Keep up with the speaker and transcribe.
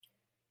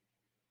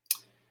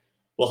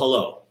Well,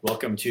 hello.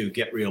 Welcome to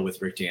Get Real with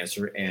Rick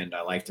Dancer. And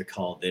I like to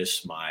call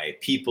this my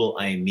people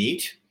I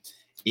meet.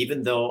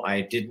 Even though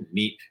I didn't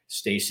meet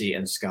Stacy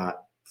and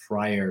Scott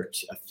prior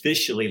to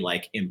officially,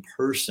 like in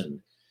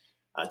person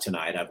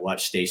tonight, I've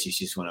watched Stacy.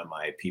 She's one of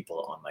my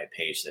people on my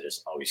page that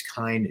is always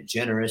kind and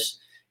generous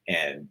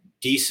and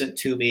decent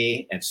to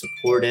me and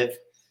supportive.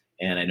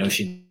 And I know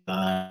she and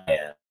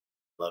I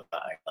love her.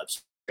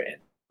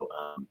 And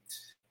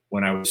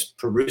when I was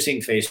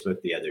perusing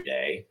Facebook the other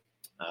day,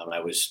 I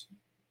was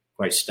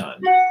quite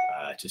stunned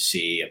to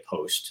see a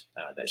post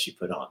that she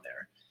put on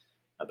there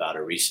about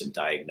a recent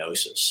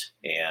diagnosis,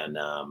 and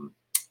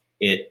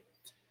it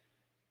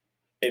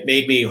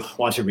made me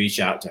want to reach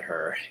out to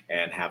her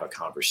and have a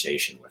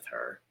conversation with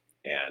her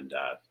and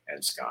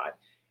Scott,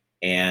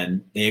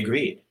 and they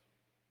agreed.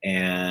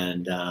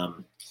 And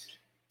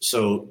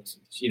so,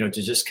 to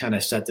just kind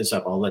of set this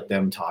up, I'll let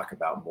them talk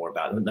about more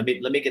about it.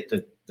 Let me get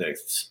the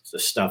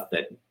stuff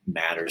that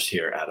matters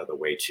here out of the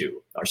way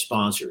too. Our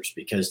sponsors,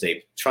 because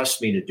they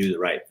trust me to do the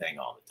right thing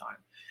all the time.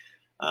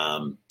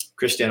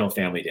 Chris Dental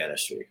Family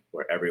Dentistry,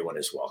 where everyone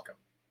is welcome.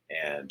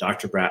 And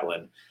Dr.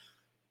 Bratlin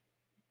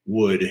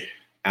would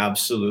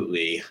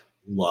absolutely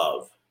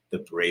love the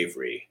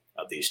bravery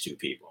of these two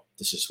people.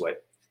 This is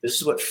what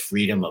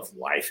freedom of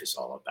life is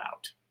all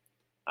about.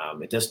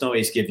 It doesn't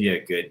always give you a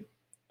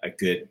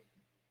good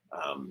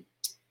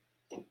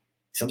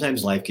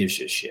sometimes life gives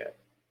you shit,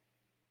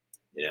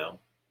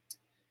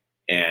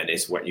 and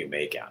it's what you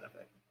make out of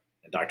it.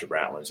 And Dr.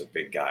 Bratlin's a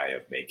big guy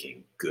of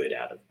making good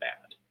out of bad.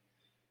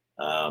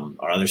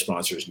 Our other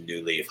sponsor is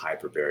New Leaf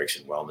Hyperbarics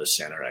and Wellness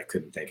Center. I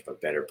couldn't think of a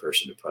better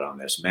person to put on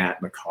this. Matt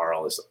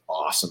McCarl is the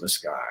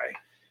awesomest guy.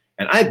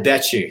 And I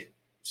bet you,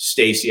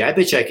 Stacy, I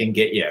can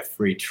get you a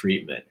free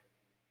treatment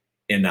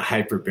in the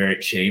hyperbaric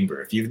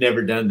chamber. If you've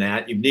never done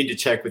that, you need to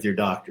check with your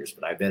doctors,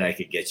 but I bet I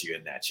could get you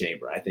in that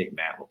chamber. I think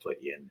Matt will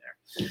put you in there.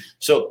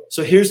 So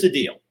here's the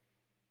deal.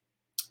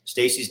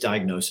 Stacy's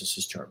diagnosis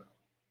is terminal.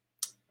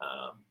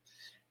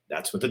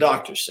 That's what the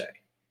doctors say.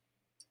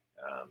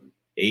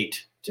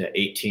 8 to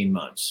 18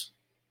 months.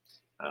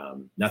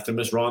 Nothing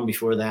was wrong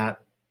before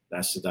that.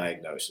 That's the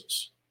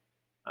diagnosis.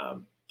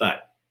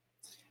 But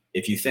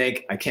if you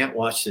think I can't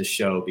watch this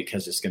show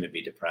because it's going to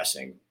be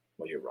depressing,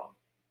 well, you're wrong.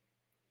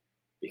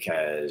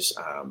 Because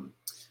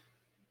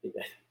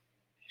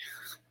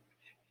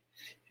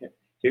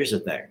here's the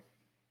thing.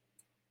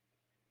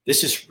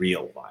 This is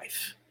real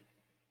life.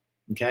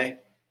 Okay?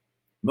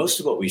 Most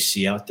of what we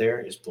see out there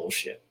is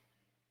bullshit.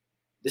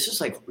 This is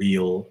like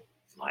real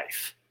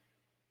life.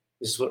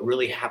 This is what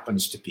really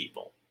happens to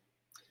people.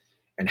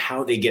 And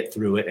how they get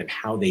through it and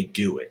how they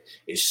do it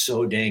is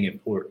so dang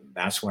important.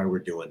 That's why we're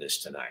doing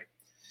this tonight.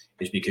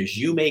 Is because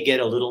you may get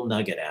a little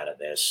nugget out of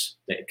this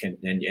that can,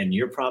 and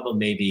your problem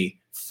may be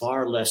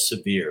far less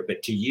severe,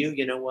 but to you,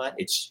 you know what?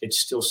 It's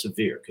still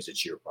severe because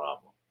it's your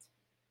problem.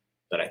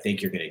 But I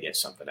think you're going to get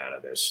something out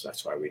of this.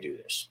 That's why we do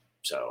this.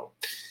 So,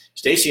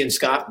 Stacy and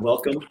Scott,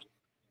 welcome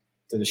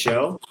to the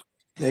show.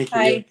 Thank you.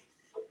 Hi.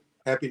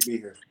 Happy to be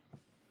here.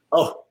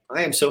 Oh,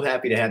 I am so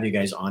happy to have you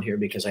guys on here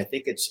because I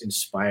think it's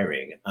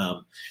inspiring.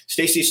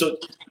 Stacy, so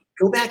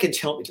go back and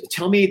tell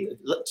me,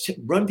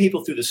 run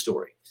people through the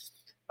story.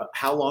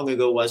 How long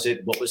ago was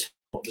it? What was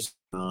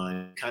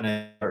kind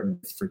of starting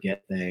to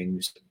forget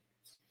things?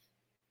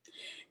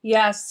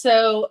 Yeah.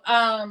 So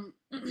I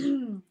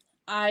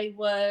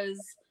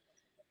was,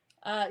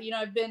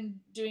 I've been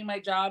doing my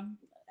job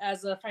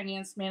as a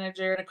finance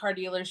manager at a car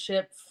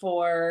dealership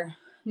for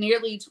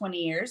nearly 20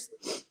 years.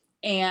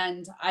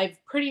 And I've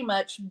pretty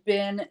much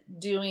been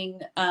doing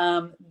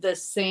the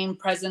same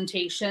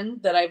presentation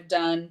that I've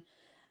done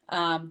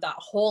that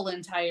whole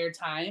entire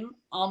time,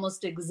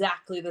 almost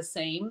exactly the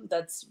same.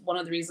 That's one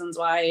of the reasons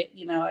why,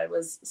 I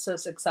was so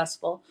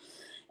successful.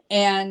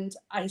 And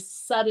I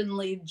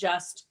suddenly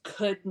just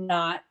could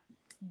not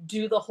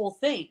do the whole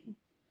thing.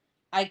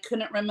 I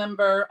couldn't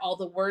remember all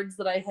the words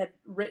that I had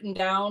written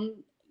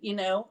down,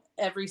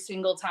 every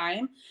single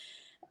time.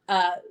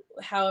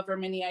 However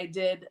many I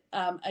did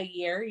a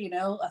year,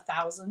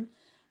 1,000.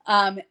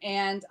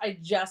 And I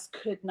just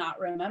could not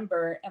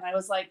remember. And I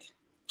was like,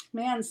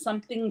 man,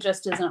 something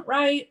just isn't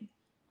right.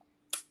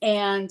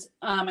 And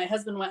my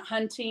husband went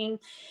hunting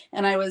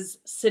and I was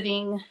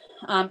sitting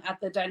at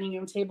the dining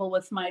room table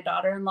with my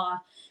daughter-in-law.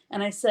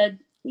 And I said,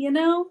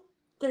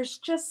 there's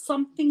just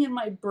something in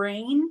my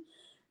brain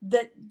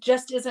that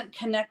just isn't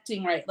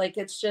connecting right. Like,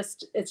 it's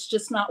just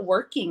not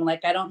working.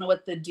 Like, I don't know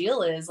what the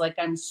deal is. Like,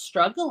 I'm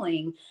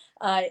struggling.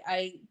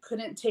 I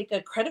couldn't take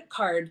a credit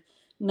card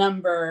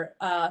number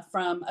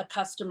from a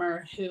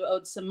customer who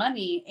owed some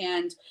money.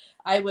 And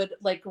I would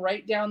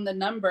write down the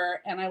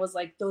number. And I was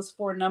like, those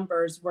 4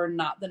 numbers were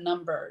not the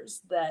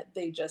numbers that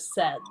they just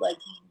said. Like,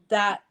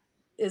 that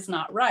is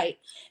not right.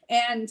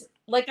 And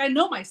I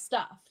know my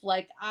stuff.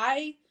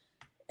 I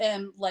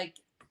am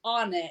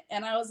on it.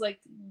 And I was like,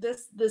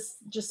 this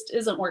just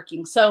isn't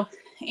working. So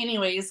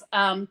anyways,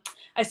 I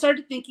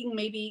started thinking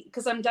maybe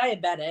because I'm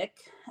diabetic,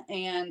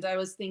 and I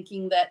was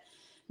thinking that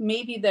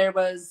maybe there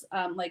was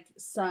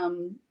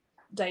some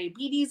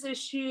diabetes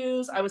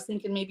issues. I was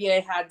thinking maybe I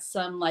had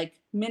some like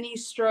mini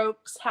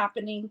strokes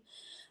happening.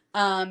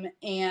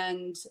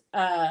 And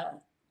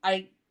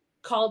I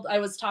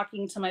was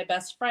talking to my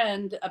best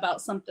friend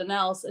about something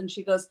else, and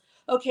she goes,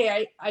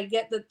 okay, I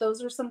get that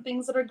those are some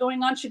things that are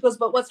going on. She goes,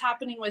 but what's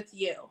happening with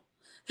you?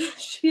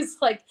 She's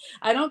like,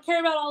 I don't care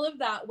about all of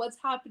that. What's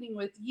happening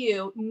with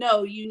you?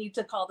 No, you need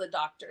to call the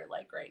doctor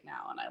like right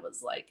now. And I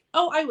was like,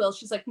 oh, I will.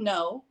 She's like,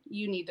 no,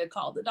 you need to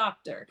call the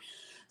doctor.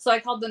 So I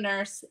called the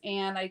nurse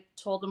and I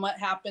told them what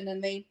happened,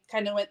 and they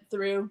kind of went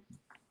through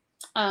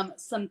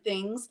some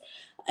things.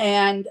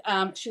 And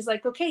she's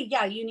like, okay,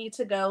 yeah, you need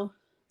to go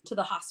to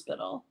the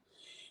hospital.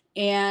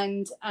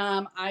 And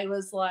I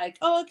was like,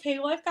 oh, okay,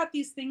 well, I've got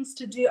these things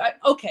to do.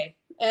 Okay.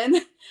 And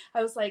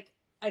I was like,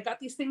 I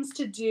got these things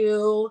to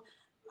do.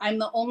 I'm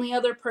the only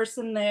other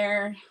person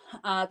there,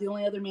 the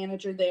only other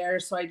manager there.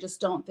 So I just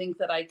don't think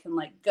that I can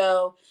like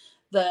go.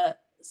 The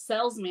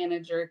sales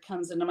manager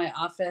comes into my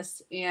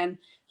office and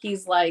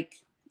he's like,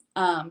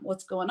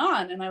 what's going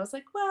on? And I was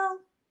like, well,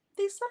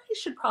 they said I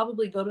should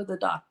probably go to the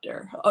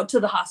doctor, or to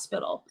the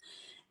hospital.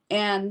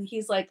 And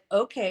he's like,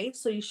 okay,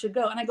 so you should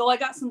go. And I go, I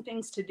got some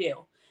things to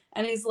do.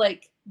 And he's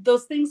like,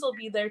 those things will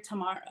be there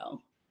tomorrow.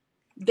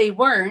 They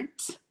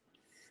weren't.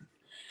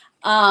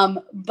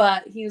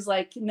 But he was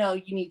like, no,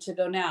 you need to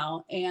go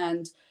now.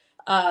 And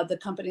the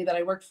company that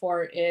I work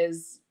for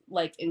is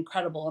like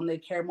incredible, and they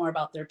care more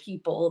about their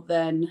people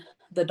than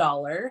the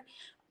dollar.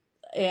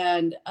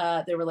 And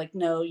they were like,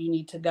 no, you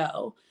need to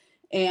go.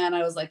 And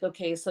I was like,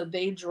 okay. So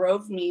they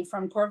drove me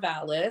from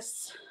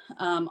Corvallis.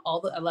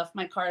 I left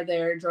my car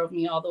there, drove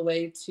me all the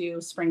way to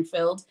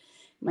Springfield.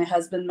 My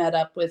husband met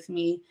up with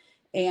me,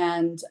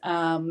 and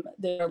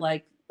they're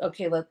like,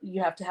 okay,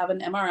 you have to have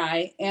an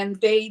MRI. And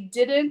they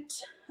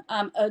didn't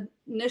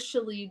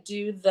initially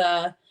do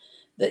the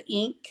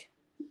ink,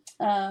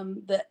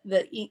 the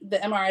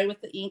MRI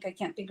with the ink. I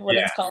can't think of what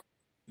it's called.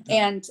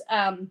 And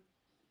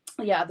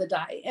yeah, the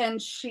dye. And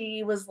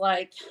she was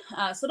like,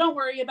 so don't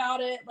worry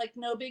about it. Like,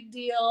 no big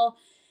deal.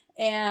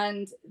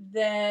 And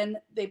then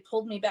they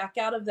pulled me back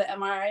out of the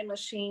MRI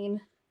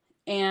machine,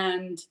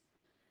 and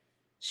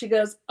she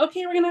goes,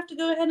 okay, we're going to have to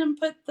go ahead and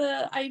put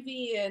the IV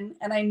in.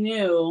 And I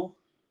knew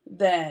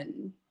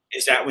then.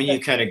 Is that when you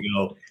kind of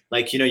go,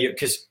 like,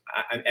 because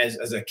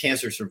as a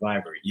cancer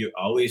survivor, you're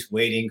always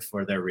waiting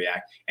for their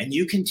react, and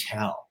you can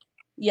tell.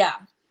 Yeah.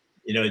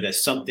 That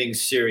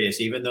something's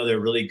serious, even though they're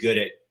really good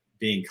at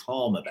being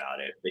calm about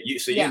it. But you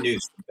knew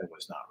something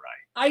was not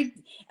right.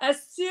 I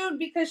assumed,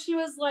 because she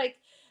was like,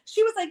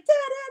 da, da,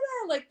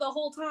 da, like the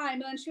whole time.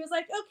 And then she was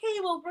like, okay,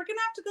 well, we're going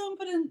to have to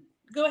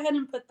go ahead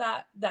and put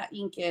that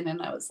ink in.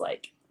 And I was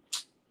like,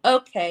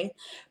 okay.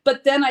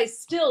 But then I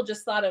still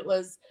just thought it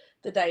was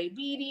the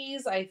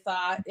diabetes. I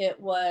thought it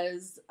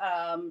was,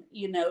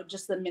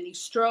 just the mini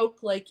stroke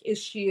like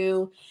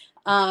issue.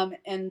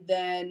 And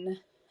then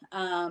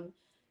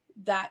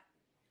that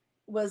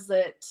was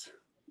it.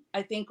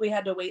 I think we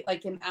had to wait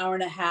like an hour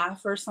and a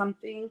half or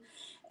something.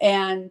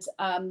 And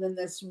then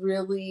this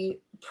really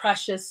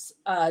precious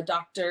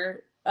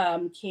doctor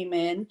came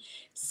in,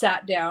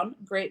 sat down,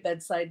 great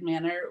bedside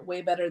manner,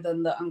 way better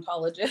than the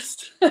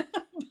oncologist,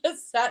 but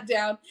sat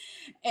down.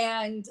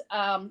 And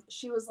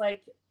she was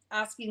like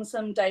asking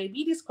some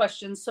diabetes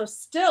questions. So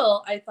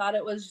still, I thought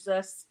it was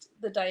just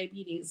the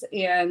diabetes.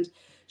 And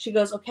she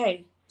goes,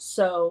 okay,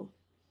 so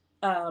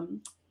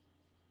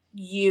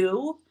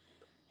you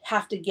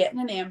have to get in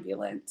an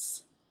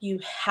ambulance. You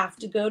have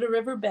to go to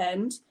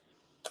Riverbend,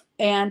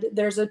 and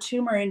there's a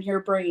tumor in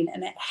your brain,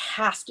 and it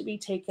has to be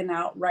taken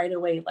out right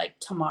away, like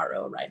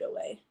tomorrow, right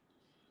away.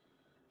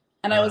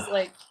 And I was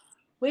like,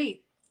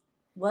 wait,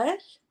 what?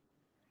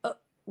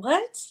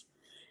 What?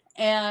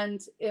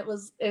 And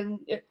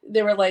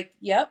they were like,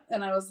 yep.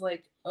 And I was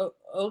like, oh,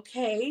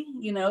 okay.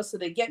 So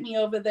they get me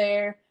over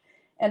there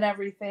and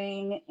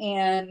everything.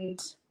 And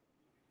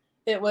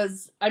it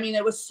was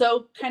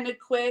so kind of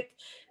quick.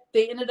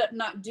 They ended up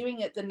not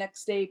doing it the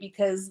next day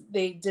because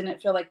they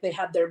didn't feel like they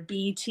had their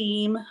B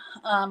team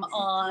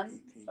on,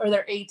 or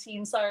their A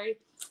team, sorry.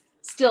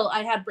 Still,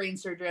 I had brain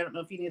surgery. I don't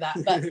know if you knew that,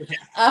 but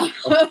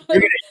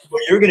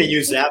you're going to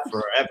use that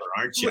forever,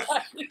 aren't you?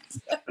 Right.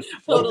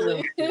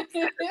 Totally.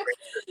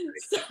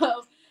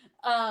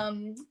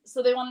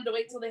 So they wanted to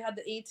wait till they had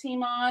the A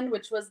team on,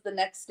 which was the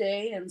next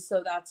day, and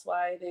so that's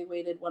why they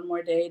waited one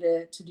more day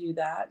to do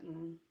that,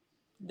 and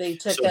they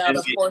took out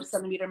a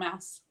 4-centimeter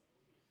mass.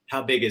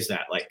 How big is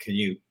that? Like, can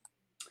you?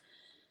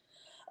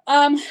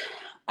 I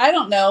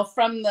don't know.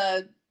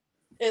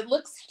 It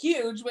looks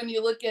huge when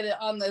you look at it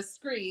on the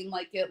screen.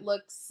 Like, it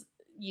looks,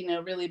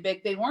 really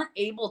big. They weren't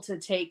able to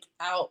take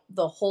out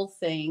the whole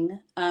thing.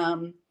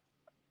 And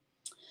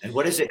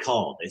what is it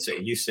called?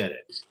 You said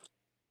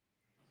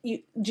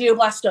it.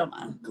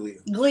 Glioblastoma.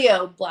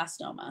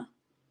 Glioblastoma.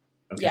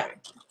 Okay. Yeah.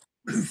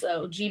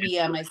 So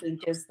GBM, I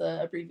think, is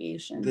the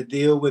abbreviation. The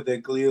deal with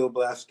the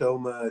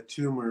glioblastoma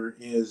tumor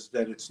is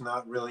that it's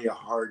not really a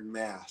hard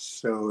mass.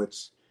 So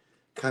it's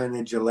kind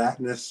of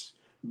gelatinous,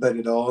 but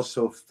it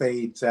also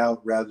fades out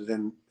rather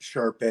than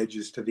sharp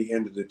edges to the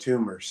end of the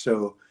tumor.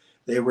 So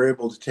they were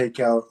able to take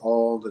out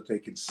all that they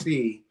could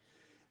see,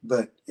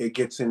 but it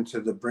gets into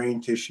the brain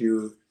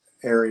tissue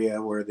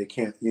area where they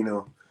can't,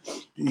 you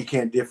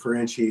can't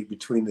differentiate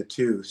between the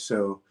two.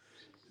 So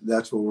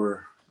that's what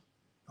we're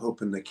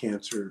hoping the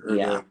cancer or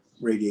the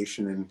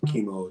radiation and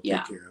chemo will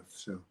take care of.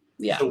 So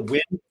So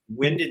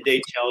when did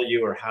they tell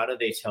you, or how did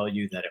they tell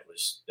you that it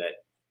was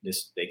that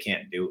this they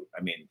can't do?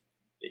 I mean,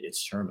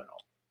 it's terminal.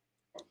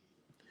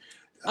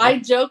 I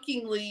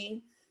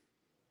jokingly,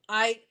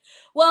 I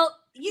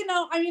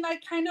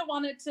kind of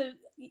wanted to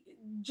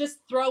just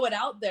throw it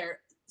out there,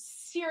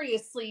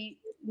 seriously,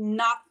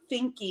 not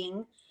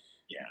thinking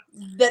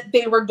that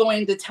they were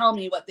going to tell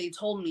me what they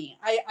told me.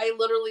 I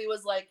literally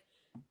was like,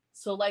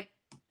 so like,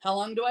 how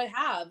long do I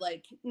have?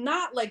 Like,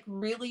 not like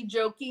really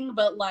joking,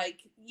 but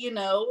like,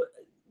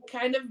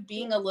 kind of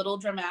being a little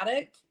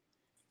dramatic.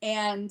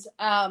 And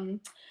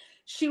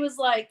she was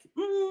like,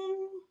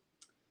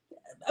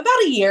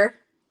 about a year.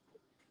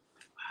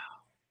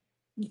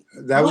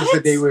 That was the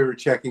day we were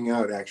checking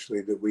out,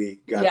 actually, that we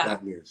got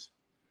that news.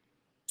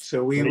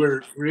 So we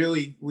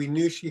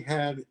knew she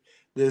had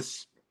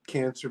this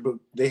cancer, but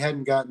they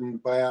hadn't gotten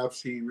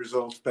biopsy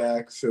results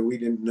back. So we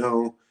didn't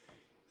know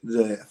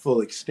the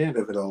full extent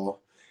of it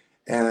all.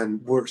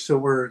 And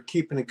we're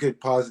keeping a good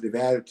positive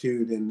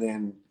attitude. And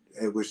then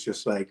it was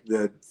just like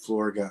the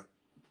floor got,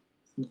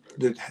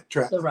 the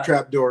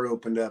trap door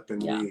opened up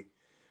and we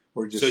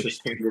were just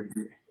suspended.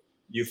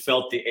 You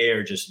felt the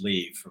air just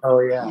leave.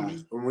 Oh yeah.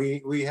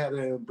 We had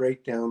a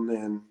breakdown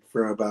then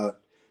for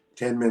about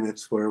 10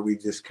 minutes where we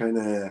just kind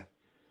of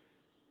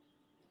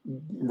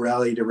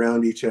rallied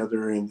around each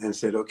other and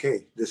said,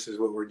 okay, this is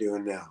what we're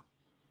doing now.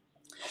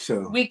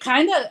 So we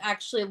kind of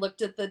actually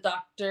looked at the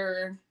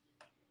doctor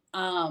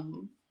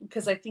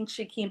because I think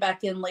she came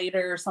back in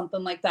later or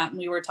something like that. And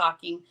we were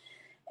talking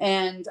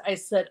and I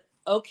said,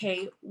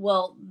 okay,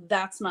 well,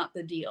 that's not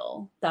the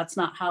deal. That's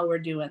not how we're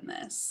doing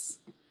this.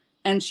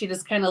 And she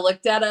just kind of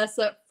looked at us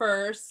at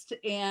first,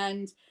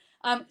 and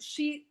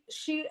she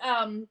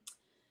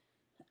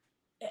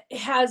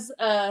has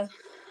an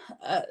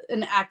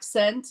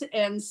accent,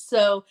 and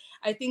so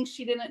I think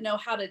she didn't know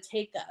how to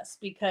take us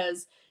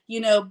because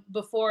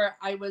before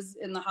I was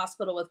in the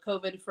hospital with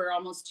COVID for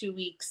almost 2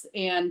 weeks,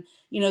 and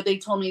they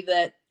told me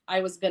that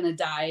I was gonna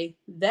die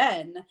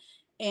then,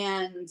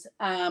 and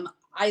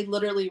I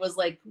literally was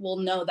like, well,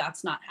 no,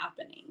 that's not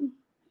happening,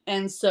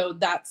 and so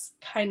that's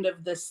kind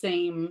of the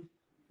same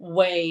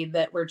way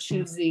that we're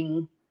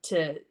choosing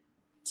to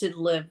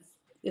live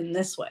in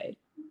this way,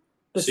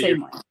 the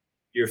same way.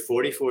 You're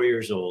 44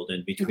 years old,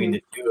 and between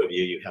the two of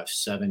you, you have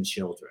 7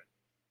 children.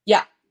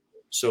 Yeah.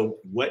 So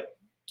what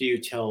do you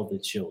tell the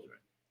children?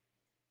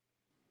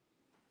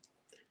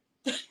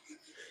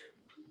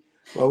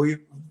 Well,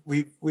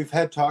 we've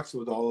had talks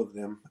with all of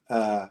them.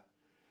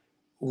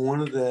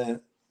 One of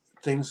the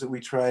things that we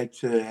try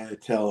to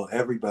tell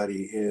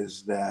everybody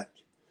is that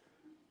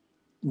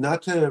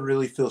not to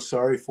really feel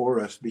sorry for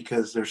us,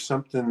 because there's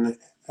something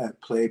at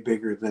play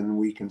bigger than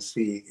we can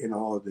see in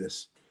all of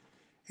this,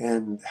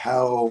 and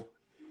how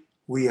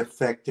we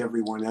affect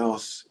everyone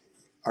else.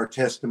 Our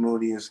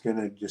testimony is going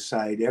to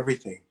decide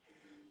everything.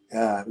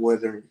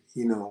 Whether,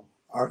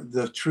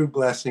 the true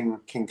blessing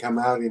can come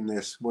out in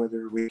this,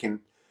 whether we can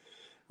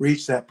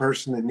reach that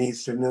person that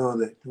needs to know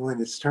that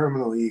when it's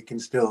terminal, you can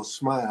still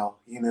smile,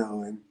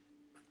 and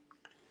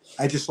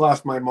I just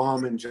lost my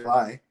mom in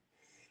July.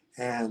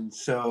 And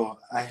so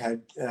I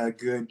had a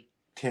good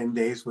 10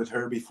 days with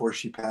her before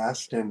she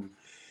passed. And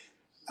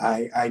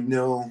I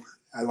know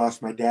I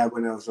lost my dad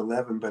when I was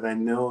 11, but I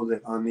know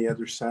that on the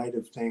other side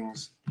of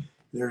things,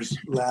 there's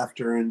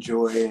laughter and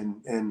joy,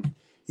 and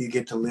you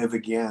get to live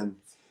again.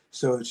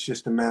 So it's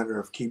just a matter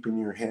of keeping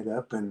your head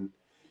up and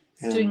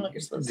doing what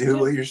you're supposed do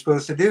what you're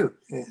supposed to do.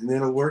 And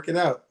it'll work it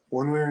out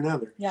one way or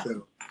another. Yeah.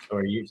 So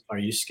are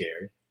you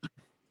scared?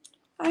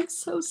 I'm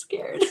so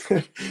scared.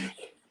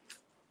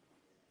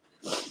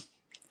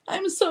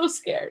 I'm so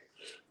scared.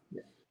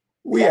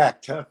 We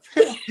act tough.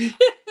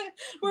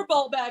 We're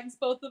ball bags,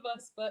 both of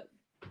us, but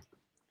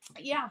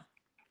yeah,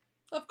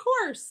 of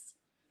course.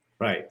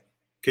 Right.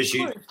 Because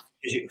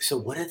so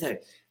what are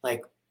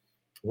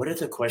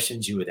the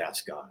questions you would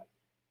ask God?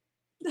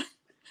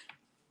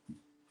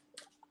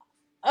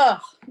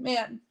 Oh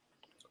man,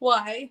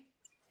 why?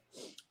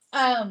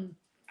 A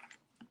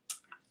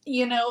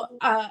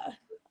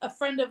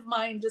friend of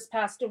mine just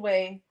passed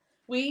away.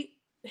 We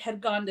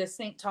had gone to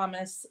St.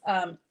 Thomas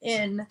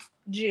in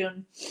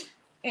June,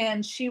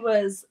 and she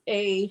was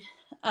a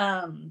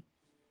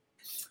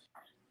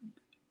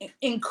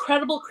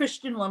incredible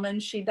Christian woman.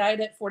 She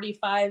died at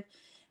 45,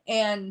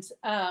 and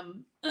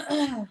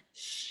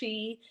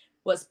she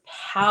was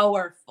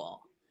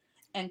powerful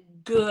and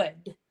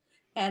good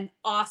and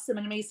awesome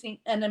and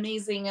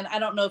amazing. And I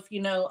don't know if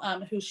you know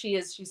who she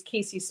is. She's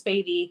Casey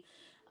Spady.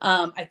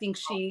 I think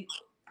she,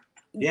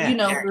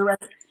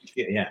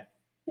 yeah.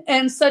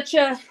 And such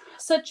a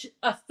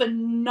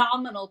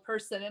phenomenal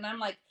person. And I'm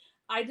like,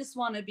 I just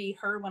want to be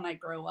her when I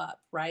grow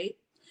up, right?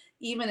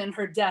 Even in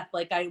her death,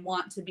 like I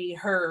want to be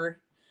her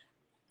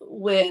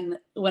when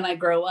I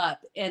grow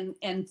up. And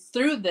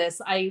through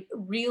this, I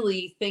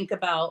really think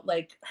about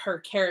like her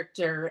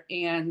character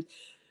and,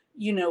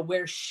 you know,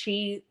 where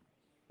she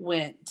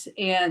went.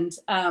 And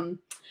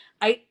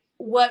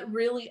what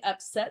really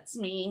upsets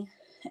me,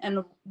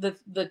 and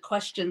the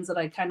questions that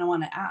I kind of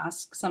want to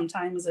ask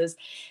sometimes is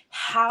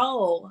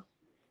how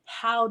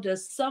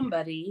does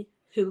somebody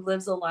who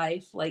lives a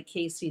life like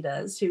Casey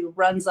does, who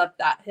runs up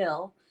that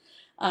hill,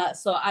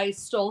 so I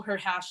stole her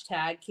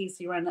hashtag,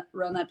 Casey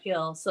run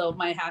uphill. So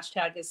my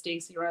hashtag is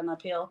Stacy run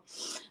uphill.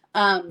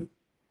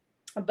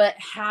 But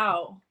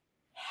how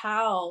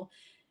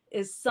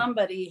is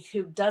somebody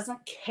who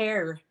doesn't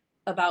care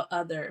about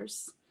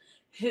others,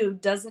 who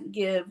doesn't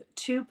give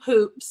two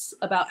poops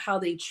about how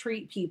they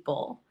treat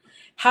people,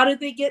 how did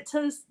they get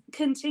to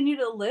continue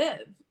to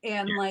live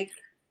and like,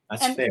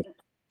 That's and, fair.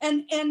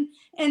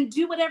 and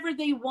do whatever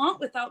they want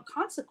without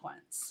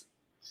consequence?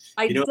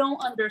 I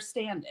don't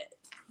understand it.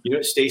 You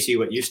know, Stacy,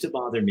 what used to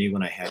bother me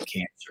when I had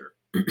cancer,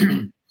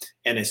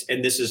 and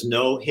this is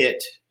no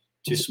hit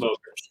to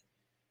smokers,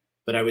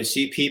 but I would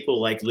see people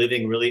like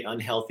living really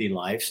unhealthy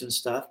lives and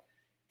stuff.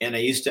 And I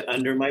used to,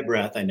 under my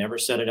breath, I never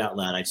said it out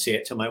loud. I'd say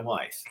it to my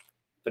wife,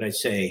 but I'd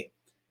say,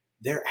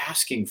 they're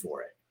asking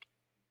for it.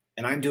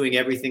 And I'm doing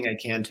everything I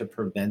can to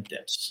prevent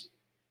this.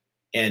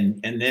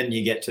 And then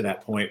you get to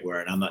that point where,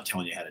 and I'm not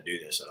telling you how to do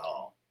this at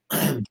all,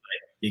 but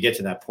you get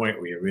to that point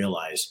where you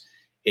realize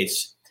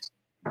this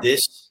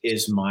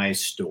is my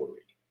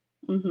story.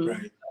 Mm-hmm.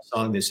 Right. That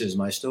song, this is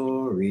my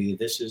story,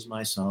 this is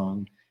my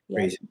song,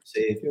 praising the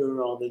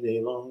Savior all the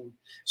day long.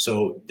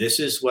 So this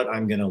is what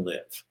I'm going to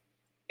live.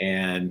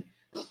 And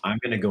I'm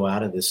going to go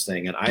out of this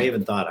thing. And I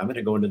even thought I'm going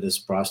to go into this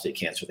prostate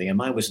cancer thing. And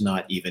mine was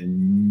not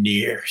even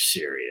near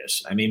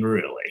serious. I mean,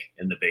 really,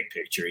 in the big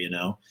picture, you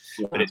know,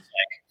 Yeah. but it's like,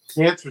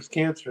 Cancer's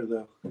cancer,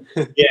 though.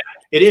 yeah,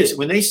 it is.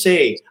 When they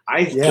say,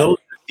 I know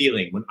the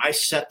feeling when I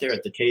sat there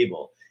at the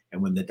table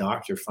and when the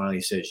doctor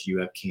finally says you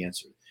have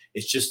cancer,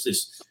 it's just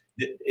this,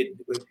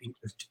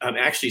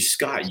 actually,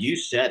 Scott, you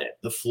said it,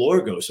 the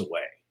floor goes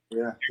away.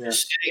 Yeah.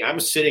 I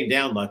was sitting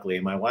down, luckily,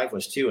 and my wife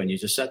was too, and you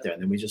just sat there,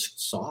 and then we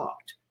just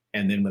sobbed.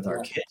 And then with our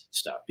kids and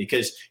stuff,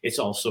 because it's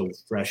all so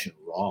fresh and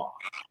raw.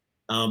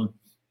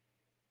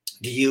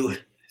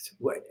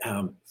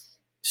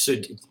 So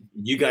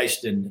you guys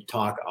didn't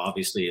talk,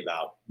 obviously,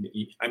 about,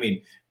 I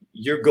mean,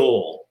 your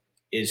goal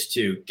is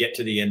to get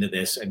to the end of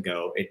this and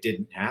go, it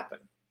didn't happen.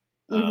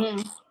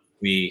 Mm-hmm.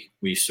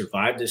 We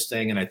survived this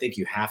thing. And I think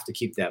you have to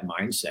keep that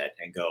mindset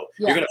and go,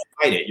 you're going to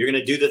fight it. You're going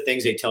to do the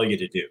things they tell you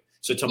to do.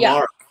 So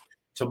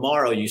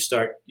tomorrow you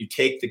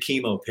take the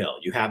chemo pill.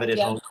 You have it at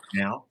home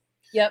now.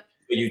 Yep.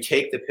 You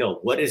take the pill.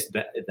 What is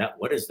that?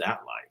 What is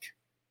that like?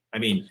 I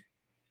mean,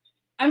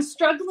 I'm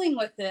struggling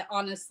with it,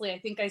 honestly. I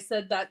think I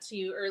said that to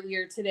you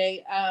earlier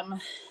today.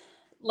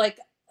 Like,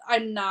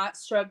 I'm not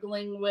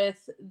struggling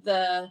with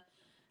the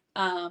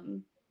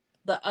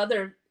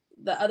other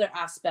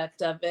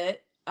aspect of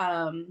it,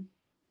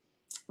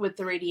 with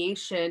the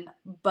radiation,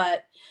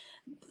 but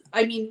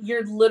I mean,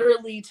 you're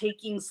literally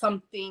taking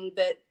something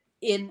that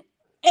in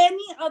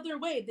any other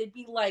way they'd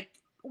be like,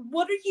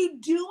 what are you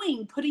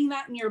doing putting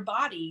that in your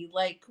body?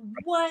 Like,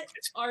 what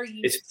are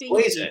you thinking?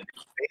 Poison.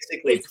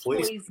 Basically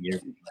poison your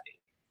body.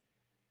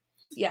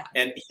 Yeah.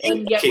 And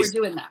yet we're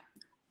doing that.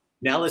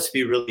 Now let's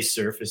be really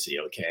surfacey,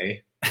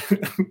 okay?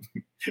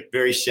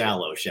 Very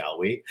shallow, shall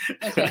we?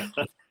 Okay.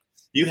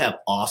 You have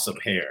awesome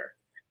hair.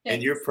 Thanks.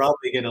 And you're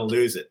probably going to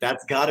lose it.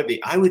 That's got to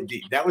be,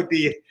 that would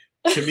be,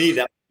 to me,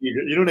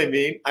 you know what I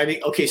mean? I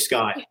mean, okay,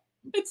 Scott.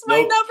 It's my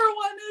number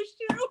one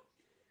issue.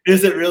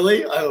 Is it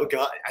really? Oh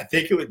God, I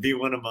think it would be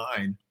one of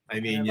mine. I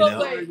mean, you know.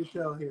 To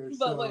tell here.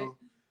 So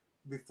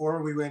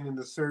before we went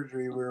into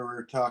surgery, we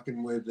were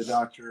talking with the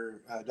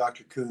doctor,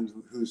 Dr. Coons,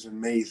 who's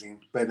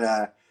amazing. But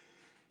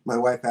my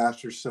wife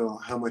asked her, so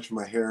how much of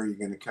my hair are you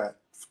going to cut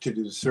to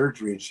do the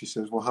surgery? And she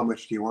says, well, how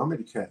much do you want me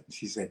to cut? And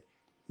she said,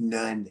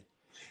 none.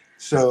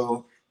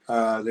 So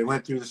they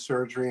went through the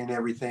surgery and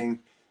everything.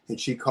 And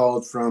she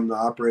called from the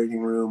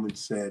operating room and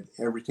said,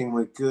 everything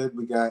went good.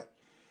 We got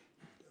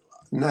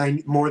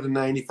more than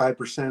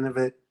 95% of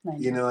it,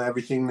 you know,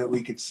 everything that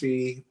we could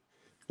see,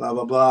 blah,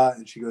 blah, blah.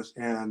 And she goes,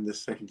 and the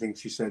second thing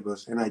she said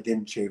was, and I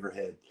didn't shave her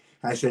head.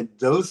 I said,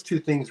 those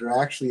two things are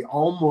actually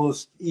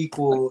almost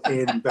equal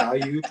in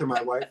value to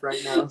my wife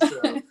right now.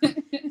 So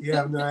you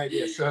have no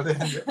idea. So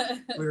then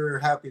we were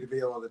happy to be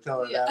able to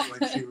tell her that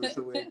when she was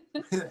awake.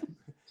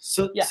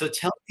 So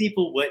tell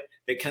people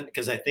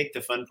because I think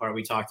the fun part,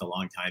 we talked a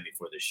long time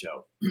before the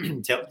show.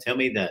 tell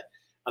me that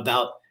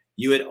about,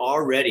 you had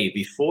already,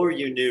 before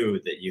you knew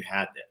that you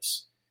had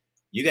this,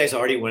 you guys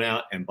already went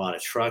out and bought a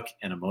truck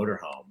and a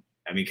motorhome.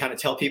 I mean, kind of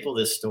tell people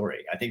this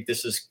story. I think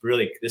this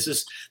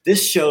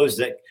shows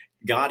that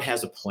God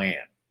has a plan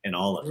in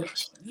all of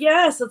this.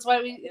 Yes, that's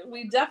why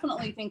we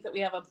definitely think that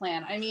we have a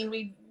plan. I mean,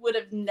 we would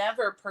have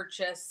never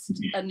purchased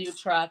a new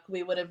truck.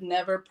 We would have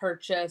never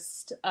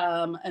purchased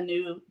a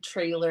new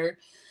trailer.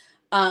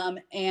 And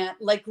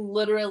like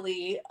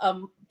literally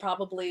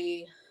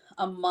probably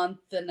a month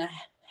and a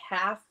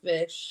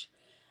half-ish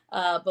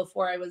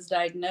before I was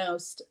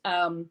diagnosed,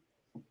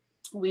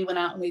 we went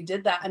out and we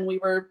did that, and we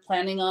were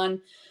planning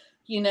on,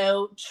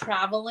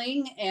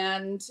 traveling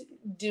and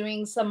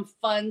doing some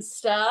fun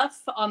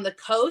stuff on the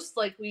coast.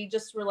 Like, we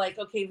just were like,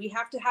 okay, we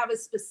have to have a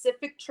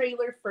specific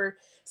trailer for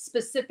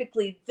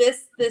specifically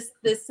this,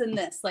 and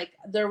this. Like,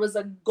 there was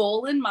a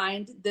goal in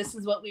mind. This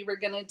is what we were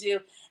going to do.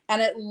 And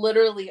it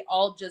literally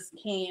all just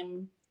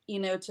came,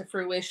 to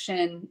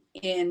fruition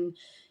in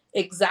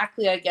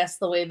exactly, I guess,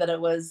 the way that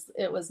it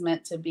was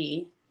meant to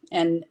be.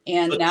 And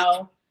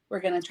now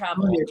we're going to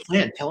travel.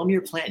 Tell them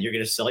your plan. You're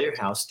going to sell your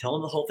house. Tell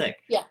them the whole thing.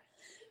 Yeah.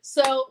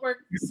 So we're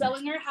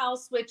selling our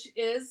house, which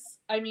is,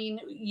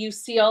 you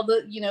see all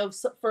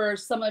the, for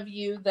some of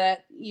you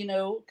that,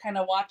 kind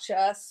of watch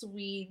us,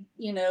 we,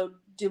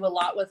 do a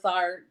lot with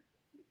our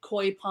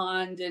koi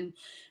pond, and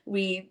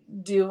we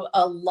do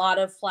a lot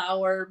of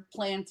flower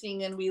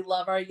planting, and we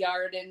love our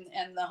yard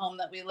and the home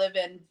that we live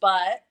in.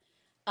 But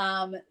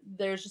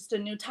there's just a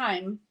new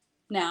time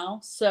now.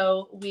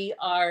 So we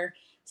are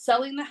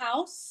selling the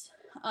house,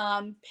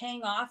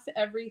 paying off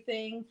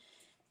everything,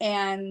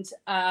 and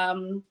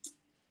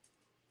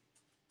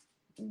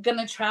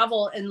gonna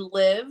travel and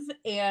live,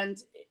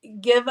 and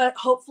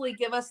hopefully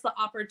give us the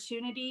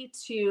opportunity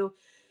to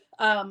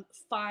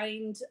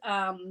find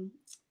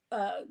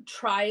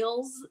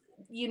trials,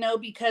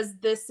 because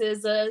this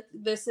is a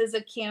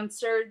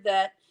cancer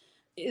that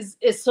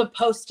is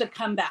supposed to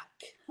come back,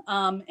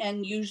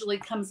 and usually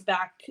comes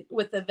back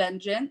with a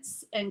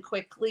vengeance and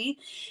quickly.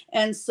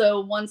 And so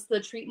once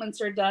the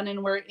treatments are done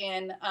and we're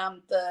in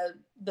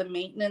the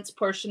maintenance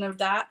portion of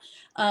that,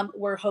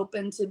 we're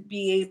hoping to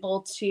be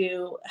able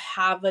to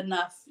have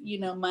enough,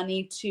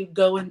 money to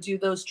go and do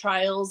those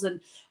trials, and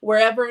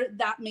wherever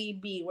that may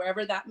be,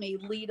 wherever that may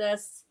lead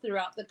us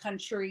throughout the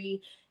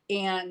country.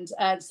 And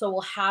so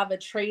we'll have a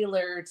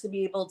trailer to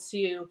be able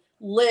to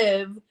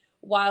live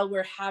while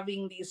we're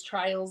having these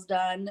trials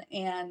done,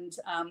 and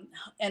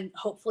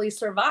hopefully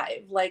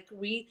survive. Like,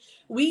 we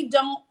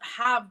don't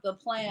have the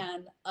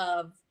plan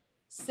of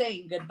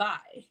saying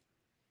goodbye.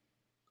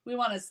 We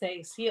want to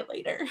say, see you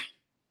later.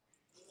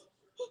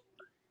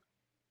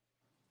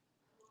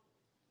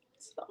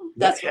 So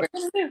that's what we're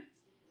going to do.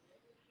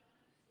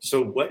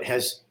 So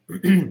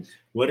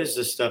what is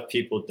the stuff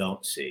people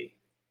don't see?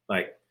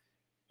 Like,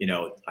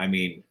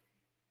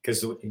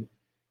 because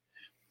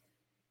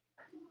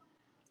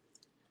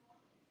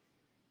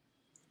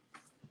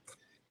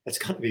it's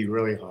got to be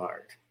really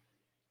hard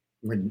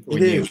when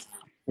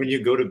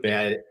you go to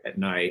bed at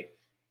night,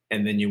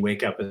 and then you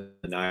wake up in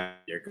the night,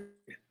 you're going,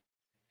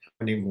 how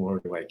many more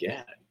do I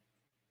get?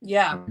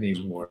 Yeah. How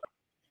many more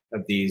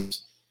of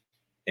these?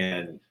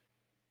 And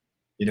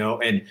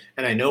and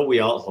I know we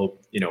all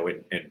hope,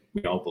 and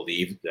we all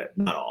believe that,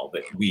 not all,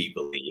 but we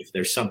believe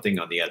there's something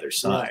on the other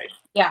side.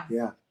 Yeah.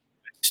 Yeah.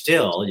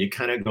 Still, you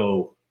kind of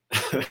go,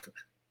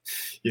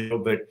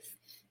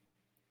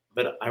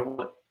 but I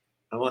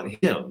want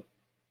him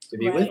to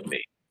be with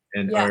me.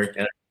 And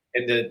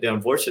the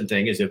unfortunate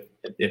thing is,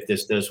 if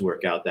this does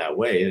work out that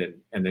way,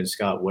 and then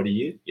Scott, what do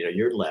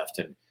you're left,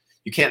 and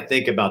you can't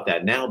think about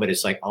that now, but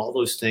it's like all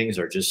those things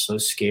are just so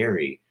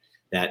scary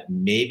that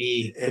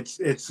maybe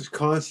it's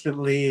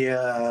constantly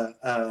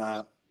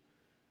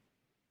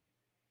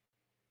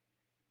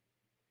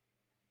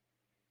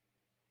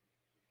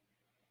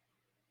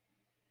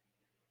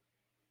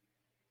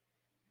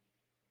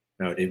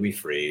No, did we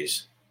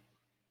freeze?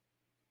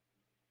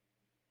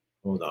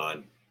 Hold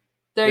on.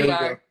 There you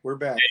are. We're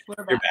back.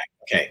 You're back.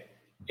 Okay.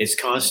 It's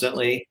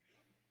constantly.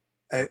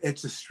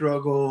 It's a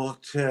struggle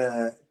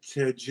to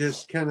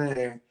just kind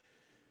of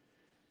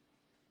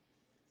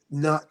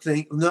not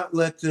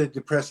let the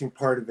depressing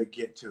part of it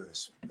get to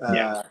us.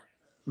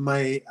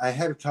 I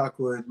had a talk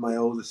with my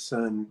oldest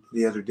son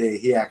the other day.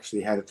 He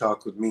actually had a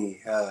talk with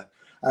me.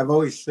 I've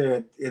always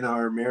said in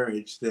our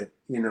marriage that,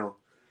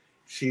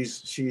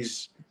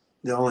 she's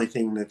the only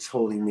thing that's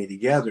holding me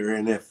together,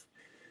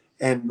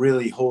 and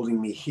really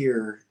holding me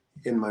here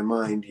in my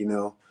mind,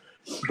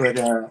 but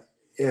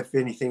if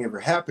anything ever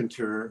happened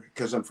to her,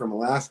 because I'm from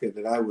Alaska,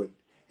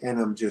 and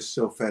I'm just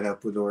so fed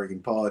up with Oregon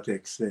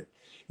politics that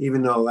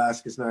even though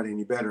Alaska's not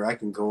any better, I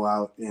can go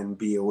out and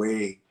be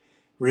away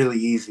really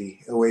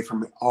easy, away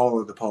from all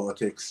of the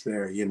politics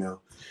there,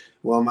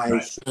 Well, my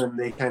son,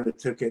 they kind of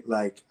took it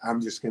like, I'm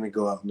just going to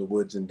go out in the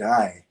woods and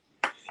die.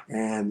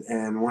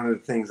 And one of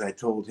the things I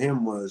told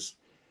him was,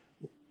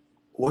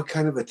 what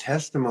kind of a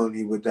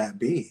testimony would that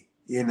be,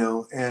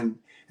 and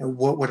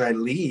what would I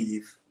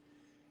leave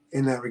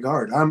in that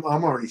regard? I'm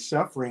already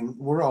suffering.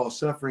 We're all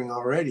suffering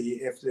already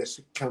if this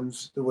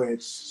comes the way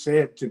it's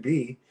said to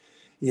be,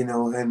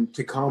 and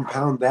to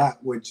compound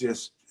that with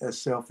just a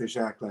selfish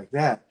act like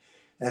that,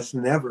 that's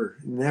never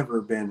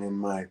been in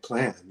my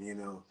plan.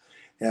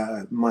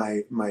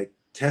 My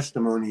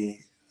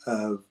testimony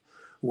of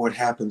what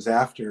happens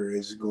after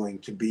is going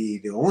to be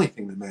the only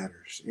thing that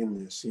matters in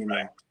this,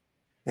 Right.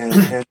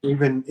 And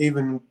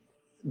even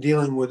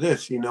dealing with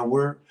this,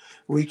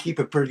 we keep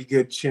a pretty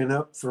good chin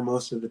up for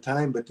most of the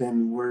time, but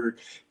then we're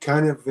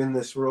kind of in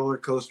this roller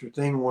coaster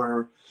thing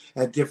where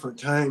at different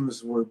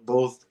times we're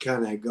both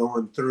kind of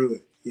going through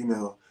it,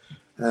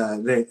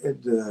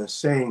 the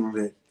saying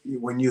that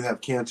when you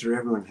have cancer,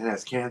 everyone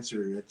has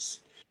cancer.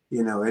 It's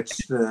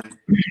it's the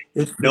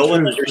No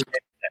one truth. understands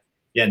that.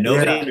 Yeah,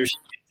 nobody Yeah.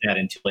 understands that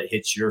until it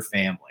hits your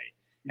family,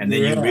 and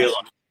then Yeah. you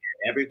realize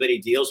everybody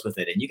deals with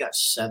it, and you got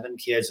 7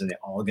 kids, and they're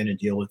all going to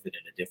deal with it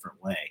in a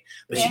different way.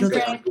 But And you know,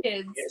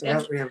 grandkids.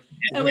 Yeah,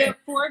 And we have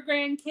 4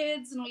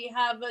 grandkids, and we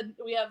have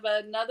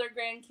another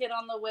grandkid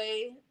on the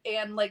way.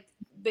 And like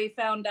they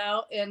found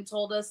out and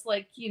told us,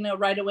 like,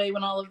 right away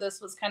when all of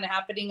this was kind of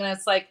happening. And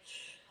it's like,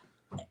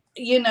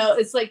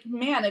 it's like,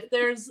 man, if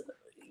there's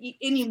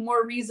any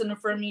more reason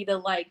for me to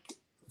like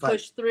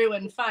push through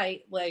and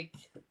fight, like,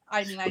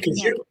 I mean, I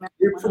can't.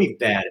 You're pretty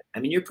bad. I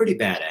mean, you're pretty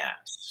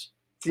badass.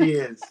 She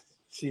is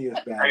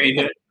bad. I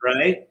mean,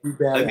 right?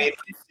 I mean,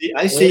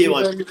 I see Everybody you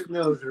on. that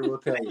knows her will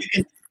tell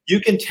you. You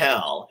can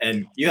tell,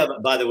 and you have.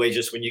 By the way,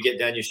 just when you get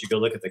done, you should go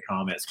look at the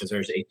comments because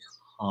there's a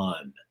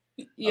ton.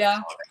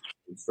 Yeah.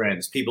 Of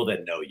friends, people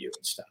that know you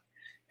and stuff.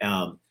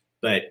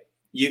 But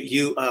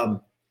you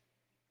are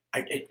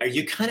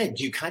you kind of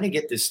do you kind of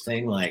get this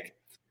thing like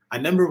I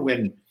remember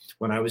when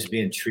I was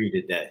being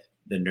treated that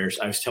the nurse,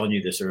 I was telling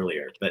you this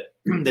earlier, but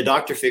the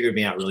doctor figured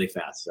me out really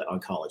fast, the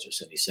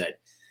oncologist, and he said,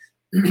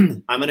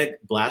 I'm going to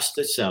blast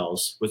the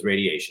cells with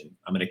radiation.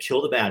 I'm going to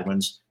kill the bad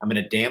ones. I'm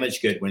going to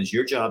damage good ones.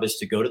 Your job is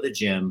to go to the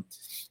gym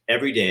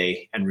every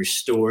day and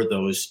restore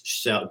those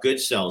good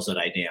cells that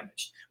I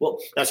damaged. Well,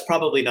 that's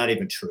probably not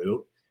even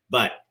true,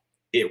 but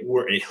it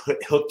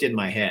hooked in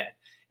my head.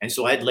 And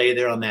so I'd lay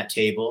there on that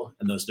table,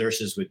 and those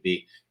nurses would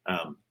be,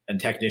 and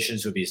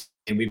technicians would be,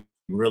 and we'd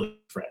be really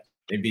friends.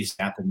 They'd be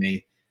zapping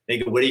me. They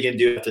go, what are you going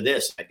to do after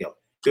this? I'd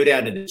go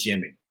down to the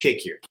gym and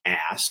kick your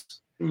ass.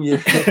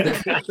 Yeah.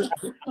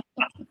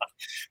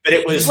 But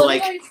it was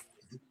like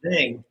the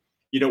thing,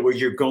 where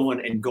you're going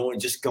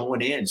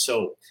in.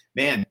 So,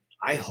 man,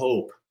 I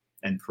hope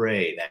and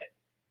pray that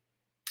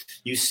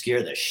you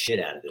scare the shit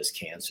out of this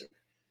cancer.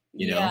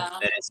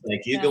 And it's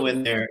like you go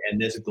in there and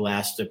this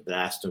blast of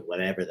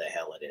whatever the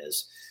hell it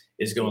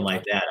is going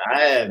like that. I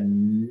have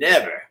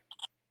never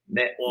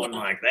met one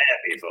like that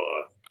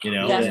before.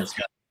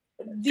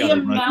 The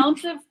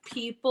amount of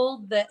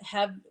people that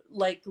have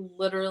like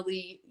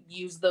literally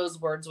used those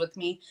words with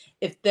me,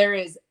 if there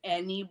is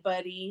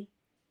anybody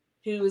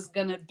who is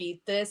gonna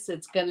beat this,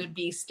 it's gonna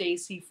be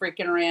Stacey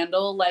freaking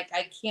Randall. Like,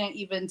 I can't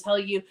even tell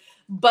you.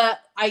 But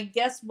I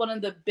guess one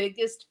of the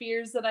biggest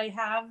fears that I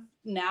have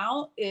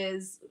now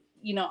is,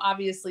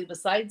 obviously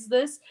besides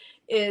this,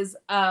 is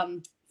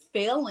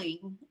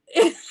failing.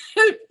 Because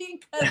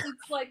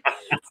it's like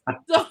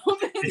so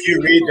many. Did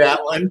you read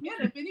that one?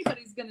 Man, if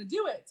anybody's gonna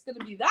do it, it's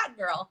gonna be that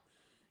girl.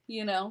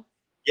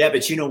 Yeah,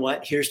 but you know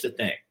what? Here's the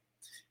thing: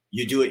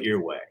 you do it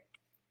your way.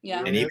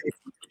 Yeah. And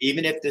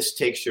even if this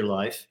takes your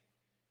life,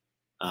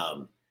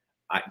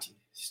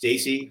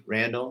 Stacey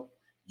Randall,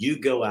 you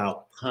go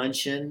out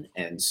punching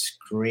and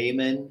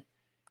screaming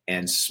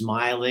and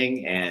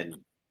smiling and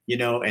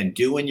and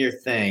doing your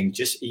thing.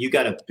 Just you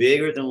got a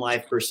bigger than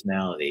life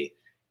personality,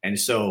 and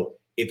so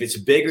if it's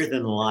bigger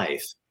than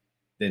life,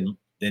 then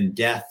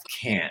death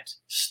can't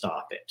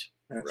stop it.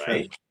 That's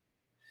right?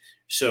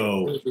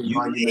 So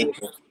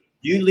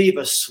you leave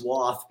a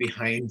swath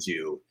behind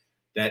you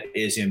that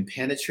is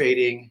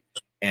impenetrating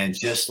and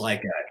just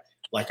like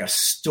a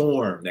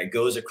storm that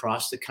goes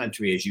across the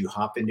country as you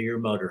hop into your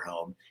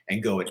motorhome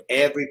and go at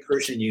every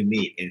person you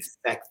meet,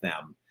 infect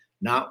them,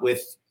 not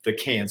with the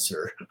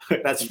cancer.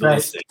 That's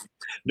really sick.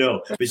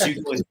 No, but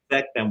you go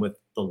infect them with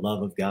the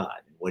love of God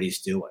and what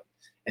he's doing.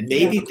 And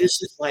maybe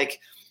this is like,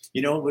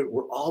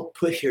 we're all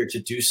put here to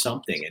do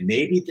something. And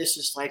maybe this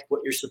is like what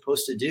you're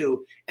supposed to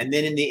do. And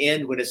then in the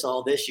end, when it's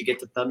all this, you get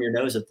to thumb your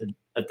nose at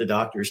the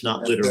doctors,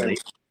 not literally,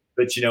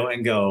 but,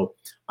 and go,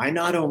 I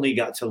not only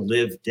got to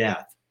live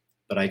death,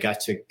 but I got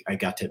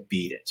to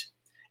beat it.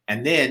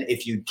 And then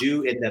if you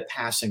do end up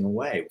passing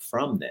away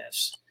from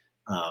this,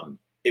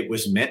 it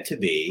was meant to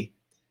be,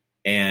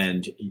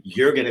 and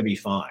you're going to be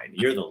fine.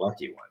 You're the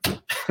lucky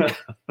one.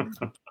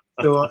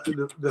 So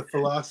the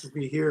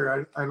philosophy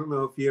here, I don't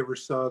know if you ever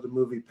saw the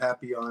movie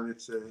Papillon.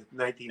 It's a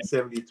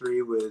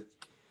 1973 with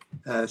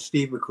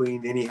Steve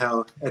McQueen.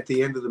 Anyhow, at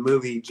the end of the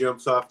movie, he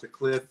jumps off the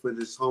cliff with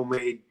his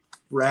homemade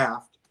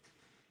raft,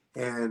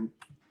 and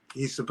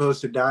he's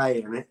supposed to die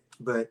in it.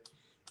 But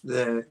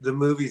the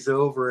movie's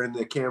over, and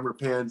the camera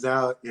pans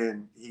out,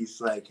 and he's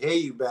like, "Hey,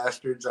 you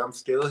bastards, I'm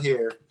still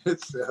here."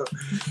 So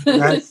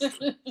that's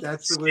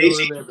the way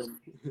we're living.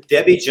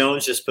 Debbie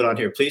Jones just put on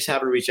here, please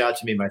have her reach out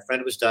to me. My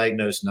friend was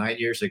diagnosed 9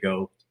 years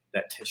ago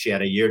that she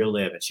had a year to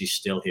live, and she's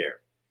still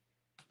here.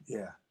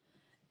 Yeah.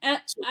 And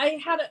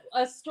I had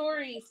a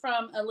story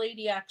from a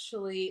lady,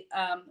 actually.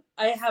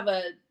 I have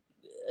a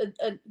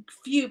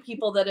few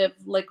people that have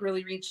like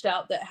really reached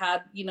out that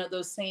had,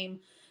 those same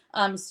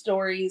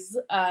stories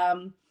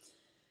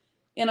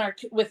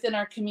within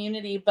our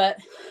community. But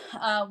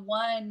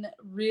one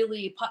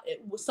really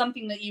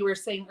something that you were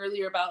saying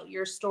earlier about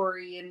your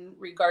story in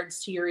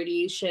regards to your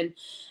radiation,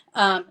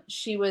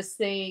 she was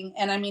saying,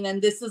 and I mean, and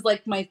this is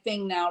like my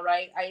thing now,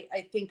 right?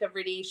 I think of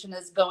radiation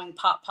as going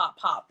pop, pop,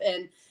 pop.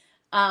 And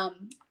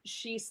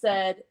She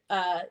said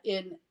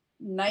in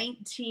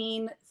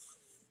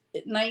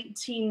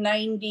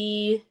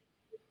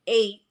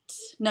 1998,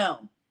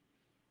 no,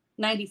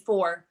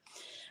 94,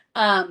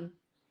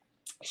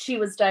 she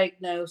was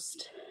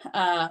diagnosed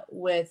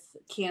with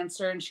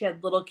cancer, and she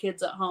had little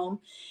kids at home,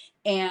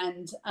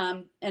 and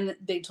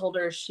they told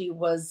her she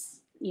was,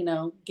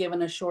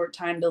 given a short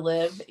time to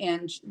live,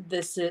 and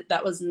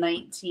that was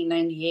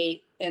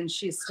 1998, and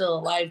she's still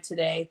alive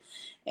today.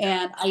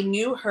 And I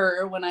knew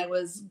her when I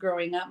was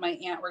growing up. My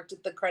aunt worked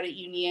at the credit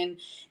union,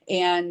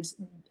 and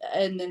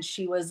then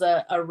she was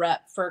a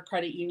rep for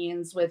credit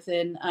unions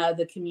within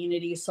the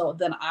community. So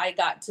then I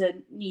got to,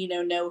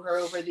 know her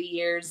over the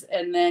years,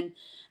 and then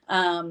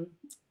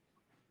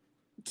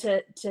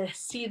to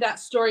see that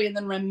story and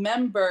then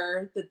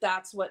remember that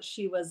that's what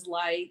she was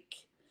like,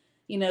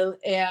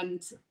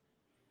 and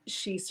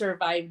she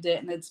survived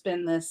it. And it's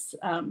been this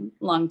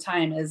long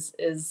time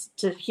is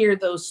to hear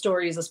those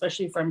stories,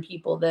 especially from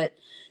people that,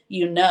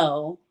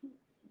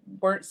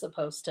 weren't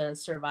supposed to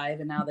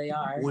survive, and now they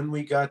are. When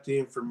we got the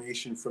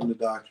information from the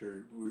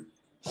doctor,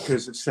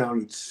 because it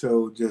sounded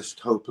so just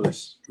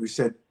hopeless, we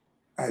said,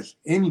 has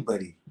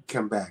anybody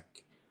come back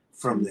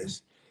from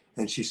this?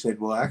 And she said,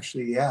 well,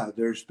 actually, yeah,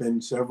 there's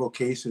been several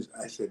cases.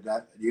 I said,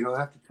 that you don't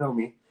have to tell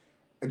me.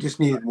 I just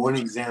needed one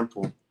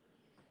example,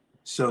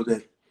 so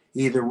that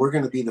either we're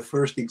going to be the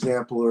first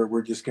example or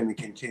we're just going to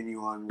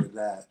continue on with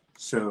that.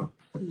 So,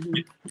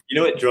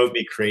 what drove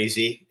me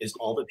crazy is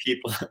all the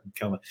people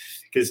come,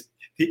 because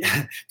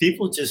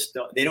people just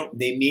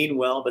they mean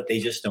well, but they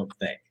just don't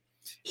think.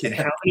 Yeah. And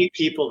how many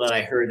people that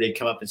I heard, they'd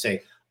come up and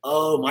say,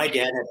 oh, my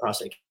dad had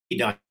prostate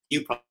cancer.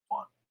 You probably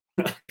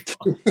want.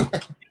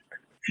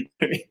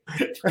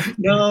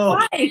 No.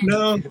 Why?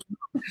 no,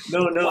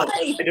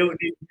 Why? I don't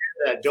need to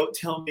hear that. Don't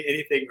tell me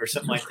anything or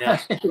something like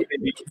that. You'd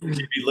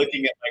be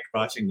looking at my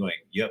crotch and going,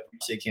 you have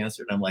prostate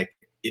cancer? And I'm like,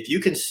 if you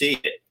can see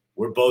it,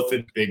 we're both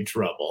in big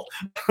trouble.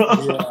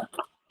 Yeah,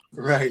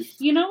 right.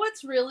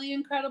 What's really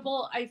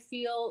incredible?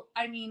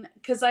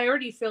 Because I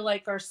already feel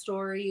like our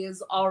story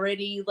is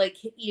already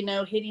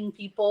hitting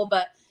people,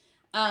 but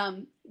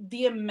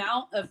the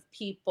amount of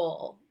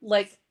people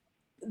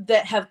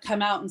that have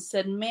come out and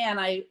said, man,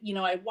 I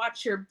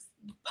watch your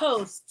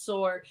posts,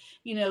 or,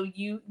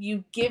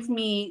 you give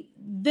me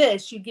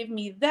this, you give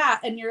me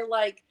that. And you're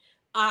like,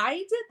 I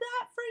did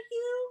that for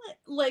you?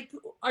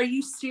 Are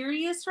you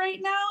serious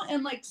right now?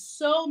 And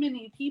so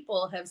many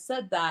people have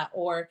said that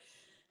or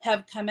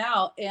have come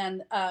out.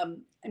 And,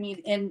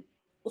 and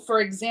for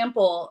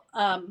example,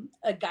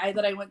 a guy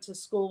that I went to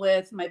school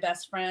with, my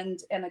best friend,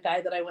 and a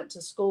guy that I went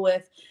to school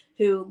with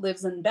who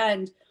lives in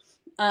Bend,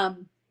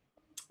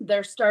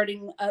 they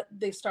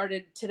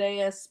started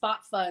today a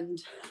spot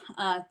fund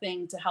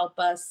thing to help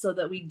us so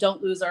that we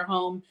don't lose our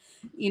home,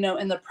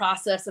 in the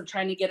process of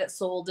trying to get it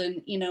sold,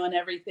 and, and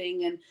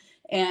everything,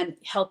 and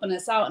helping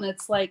us out. And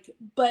it's like,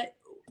 but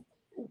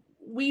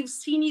we've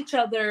seen each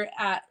other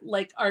at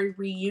our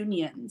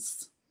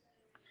reunions,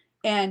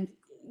 and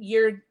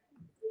you're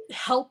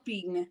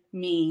helping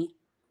me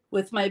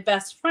with my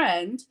best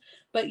friend,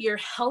 but you're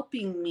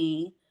helping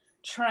me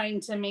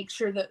trying to make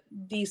sure that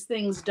these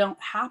things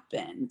don't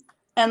happen.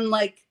 And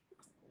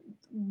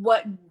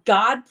what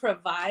God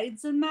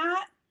provides in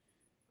that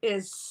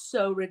is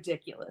so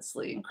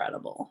ridiculously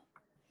incredible.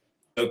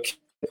 Okay,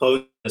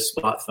 post the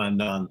spot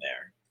fund on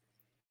there.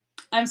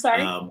 I'm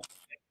sorry?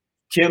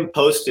 Kim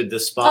posted the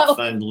spot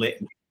fund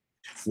link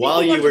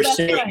while you were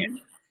saying it.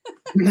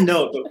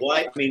 No, but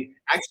why?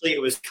 Actually,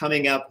 it was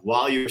coming up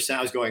while you were saying.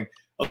 I was going,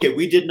 okay,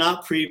 we did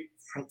not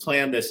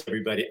pre-plan this,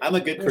 everybody. I'm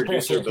a good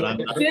producer, but I'm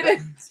not.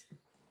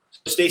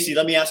 Stacy,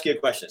 let me ask you a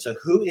question. So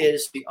who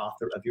is the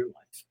author of your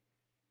life?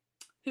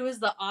 Who is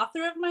the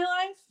author of my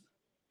life?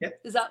 Yep.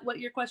 Is that what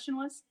your question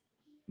was?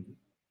 Mm-hmm.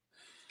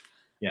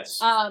 Yes.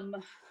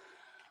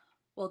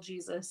 Well,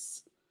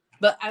 Jesus.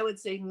 But I would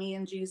say me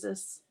and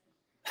Jesus.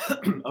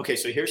 Okay,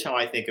 so here's how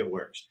I think it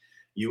works.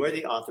 You are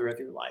the author of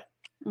your life.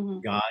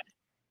 Mm-hmm. God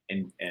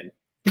and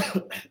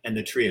and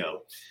the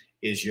trio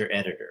is your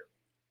editor.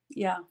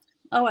 Yeah.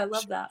 Oh, I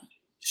love that.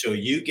 So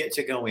you get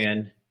to go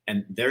in,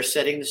 and they're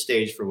setting the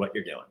stage for what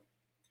you're doing.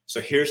 So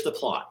here's the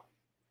plot,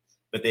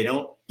 but they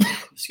don't,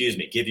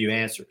 give you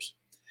answers.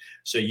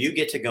 So you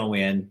get to go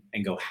in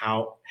and go,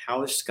 how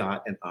is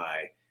Scott and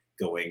I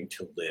going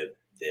to live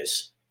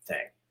this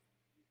thing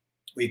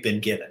we've been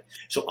given?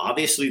 So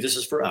obviously this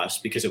is for us,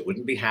 because it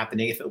wouldn't be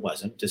happening if it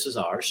wasn't. This is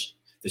ours.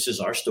 This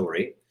is our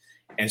story.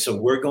 And so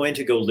we're going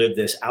to go live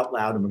this out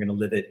loud, and we're going to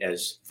live it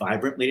as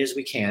vibrantly as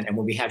we can. And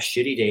when we have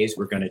shitty days,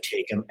 we're going to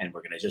take them, and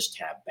we're going to just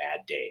have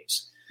bad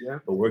days. Yeah.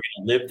 But we're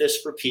going to live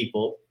this for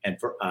people and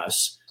for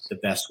us the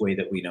best way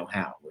that we know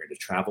how. We're going to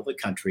travel the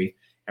country,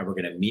 and we're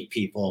going to meet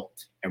people,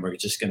 and we're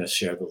just going to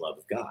share the love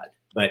of God.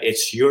 But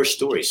it's your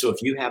story. So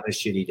if you have a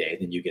shitty day,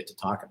 then you get to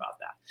talk about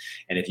that.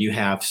 And if you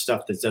have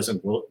stuff that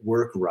doesn't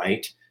work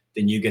right,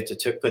 then you get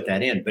to put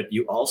that in. But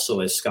you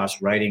also, as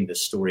Scott's writing the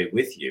story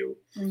with you,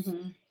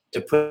 mm-hmm.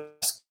 to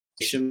put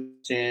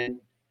in,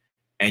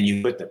 and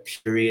you put the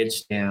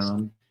periods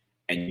down,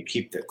 and you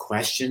keep the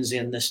questions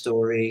in the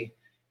story.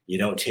 You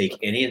don't take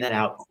any of that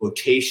out.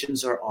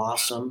 Quotations are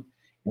awesome.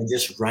 And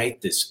just write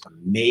this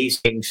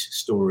amazing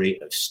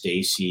story of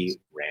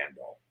Stacey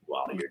Randall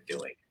while you're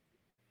doing it.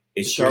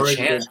 It's your already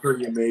chance. been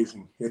pretty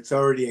amazing. It's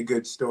already a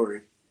good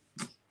story.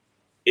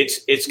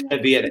 It's going to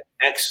be an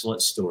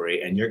excellent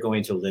story, and you're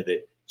going to live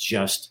it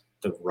just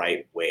the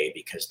right way,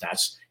 because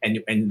that's and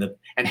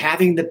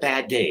having the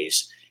bad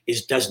days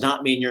does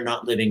not mean you're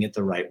not living it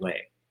the right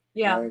way.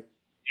 Yeah. Right. You know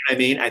what I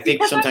mean? I think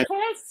Because sometimes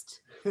I'm pissed.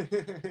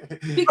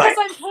 Because Right.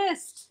 I'm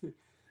pissed.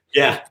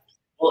 Yeah.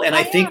 Well, and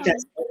I think am.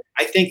 that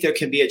I think there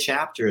can be a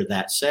chapter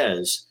that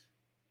says,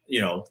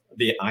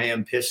 the I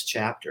am pissed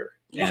chapter.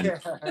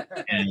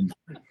 And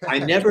I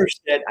never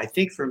said, I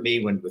think for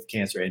me, with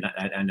cancer, and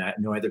I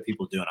know other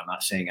people do, and I'm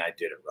not saying I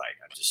did it right.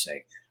 I'm just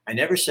saying, I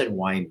never said,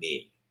 why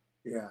me?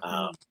 Yeah.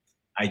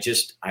 I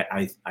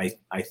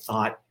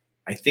thought,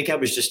 I think I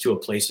was just to a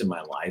place in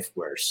my life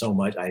where so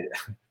much,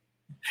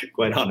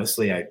 quite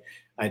honestly,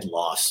 I'd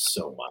lost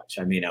so much.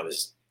 I mean, I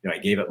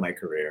gave up my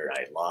career.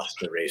 I lost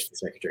the race for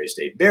Secretary of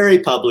State very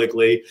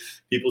publicly.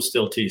 People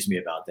still tease me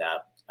about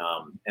that.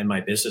 And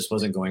my business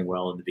wasn't going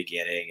well in the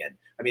beginning. And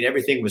I mean,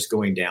 everything was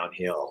going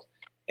downhill.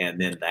 And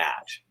then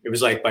it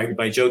was like,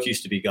 my joke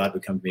used to be, God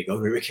would come to me and go,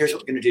 Rick, here's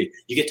what we're going to do.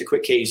 You get to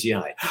quit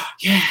KZI.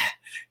 Yeah.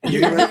 And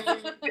you're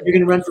going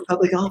to run for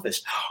public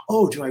office.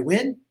 Oh, do I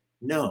win?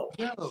 No.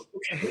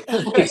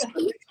 Okay.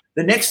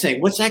 The next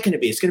thing, what's that going to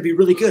be? It's going to be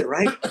really good,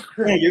 right?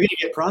 Yeah, you're going to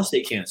get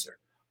prostate cancer.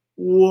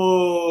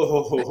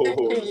 Whoa.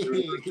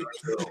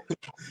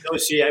 No,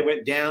 see, I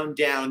went down.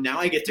 Now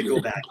I get to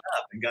go back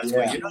up. And God's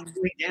going, you're not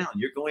going down,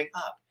 you're going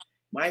up.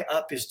 My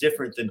up is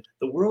different than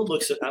the world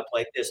looks at up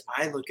like this.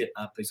 I look at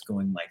up as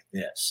going like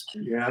this.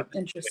 Yeah.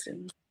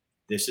 Interesting.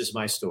 This is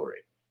my story.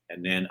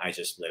 And then I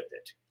just lived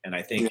it. And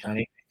I think,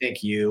 honey, I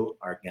think you're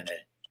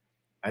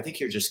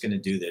just going to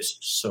do this.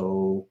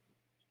 So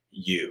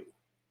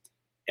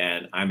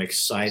and I'm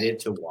excited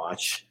to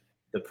watch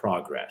the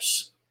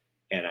progress.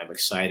 And I'm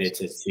excited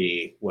to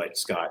see what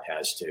Scott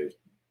has to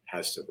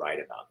write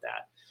about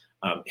that.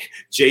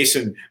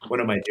 Jason, one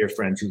of my dear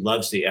friends who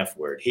loves the F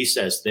word, he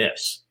says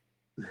this.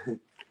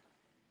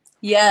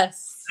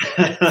 Yes.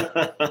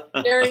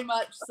 Very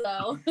much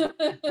so.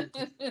 Very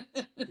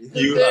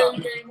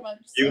much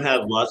so. You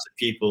have lots of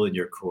people in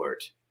your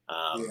court.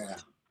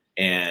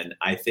 And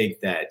I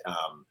think that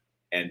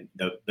and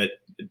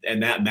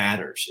that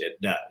matters. It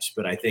does.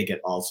 But I think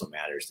it also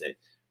matters that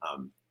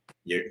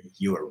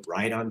you are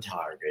right on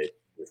target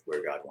with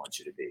where God wants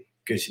you to be.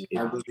 Because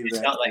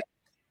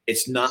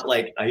it's not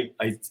like I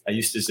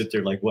used to sit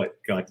there like, what,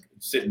 God,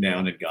 sitting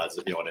down and God's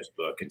on his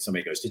book, and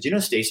somebody goes, did you know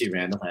Stacey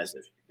Randall has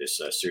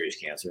this serious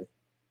cancer?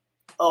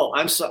 Oh,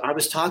 I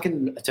was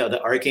talking to the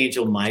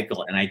Archangel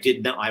Michael, and I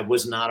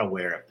was not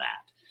aware of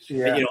that.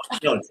 Yeah. And,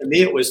 to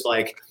me it was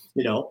like,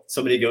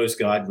 somebody goes,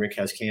 God, Rick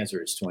has cancer.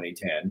 It's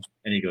 2010,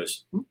 and he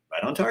goes,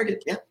 right on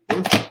target. Yeah,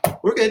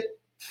 we're good.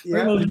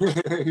 Yeah.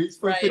 He's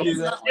supposed to do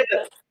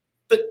that.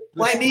 But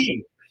why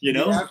me?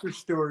 The after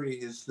story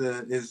is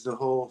the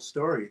whole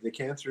story. The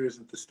cancer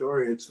isn't the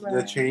story. It's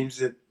the change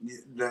that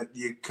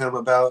you come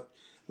about,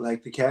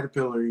 like the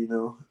caterpillar,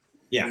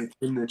 Yeah.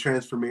 in the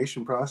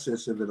transformation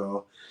process of it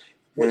all.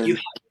 Well,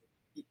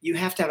 you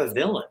have to have a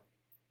villain.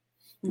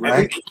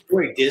 Right. Every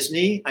story,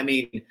 Disney, I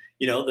mean,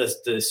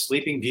 the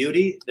Sleeping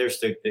Beauty, there's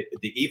the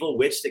evil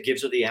witch that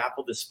gives her the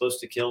apple that's supposed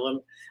to kill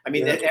him. I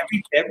mean,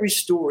 every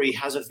story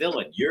has a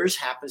villain. Yours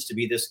happens to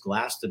be this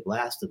blasted,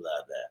 blah, blah.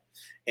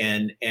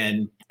 And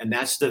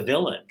that's the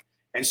villain.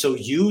 And so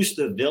use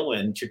the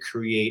villain to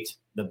create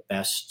the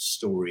best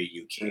story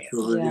you can. That's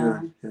what we're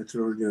doing. That's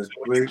what we're doing. So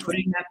when you're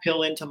putting that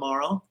pill in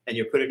tomorrow and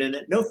you put it in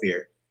it, no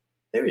fear.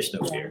 There is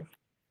no fear.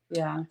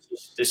 Yeah.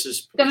 This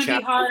is going to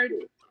be hard.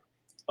 2.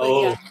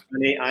 Oh,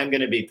 honey, I'm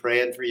going to be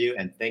praying for you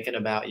and thinking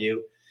about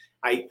you.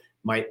 My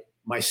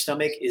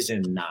stomach is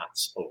in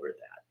knots over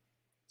that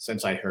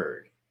since I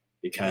heard,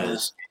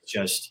 because it's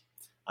just,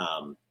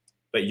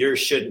 but yours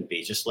shouldn't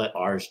be. Just let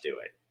ours do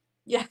it.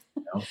 Yeah.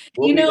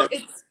 We'll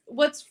it's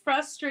what's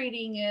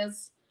frustrating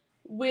is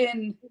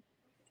when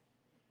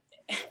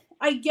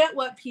I get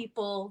what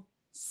people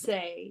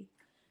say,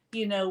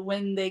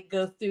 when they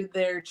go through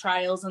their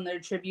trials and their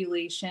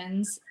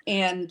tribulations,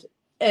 and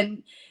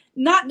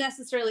not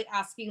necessarily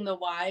asking the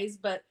whys,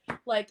 but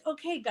like,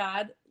 okay,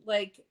 God,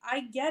 like,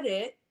 I get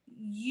it.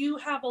 You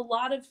have a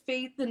lot of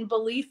faith and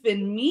belief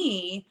in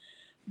me,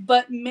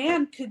 but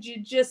man, could you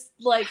just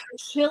like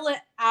chill it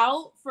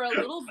out for a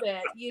little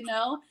bit,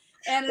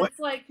 And it's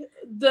like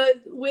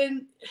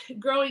when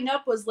growing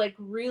up was like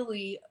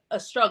really a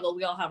struggle.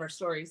 We all have our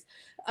stories.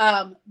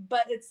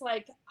 But it's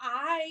like,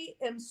 I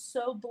am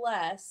so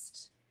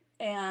blessed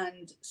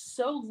and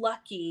so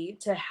lucky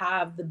to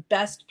have the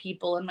best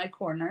people in my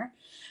corner,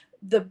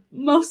 the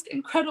most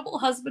incredible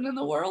husband in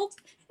the world.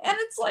 And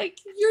it's like,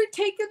 you're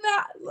taking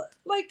that,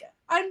 like,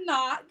 I'm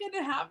not going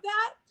to have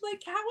that.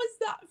 Like, how is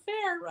that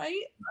fair?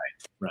 Right.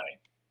 Right.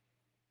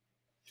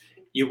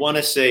 You want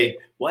to say,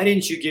 why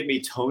didn't you give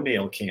me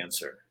toenail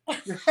cancer?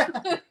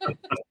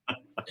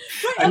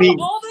 Right, I out of mean,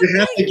 all the you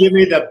have to things. give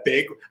me the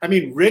big. I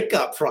mean, Rick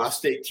got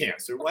prostate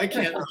cancer. Why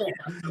can't I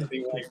have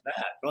something like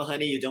that? Well,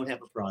 honey, you don't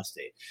have a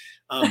prostate.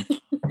 Another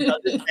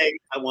thing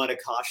I want to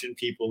caution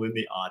people in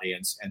the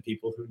audience and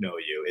people who know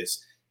you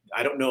is,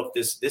 I don't know if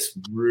this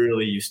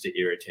really used to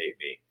irritate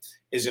me,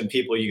 is when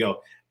people you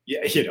go,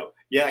 yeah,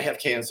 yeah, I have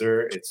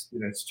cancer. It's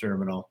it's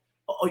terminal.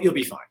 Oh, you'll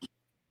be fine.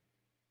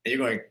 And you're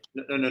going,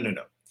 no, no, no, no,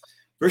 no.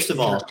 First of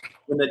all,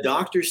 when the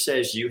doctor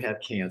says you have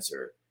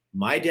cancer,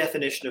 my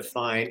definition of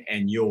fine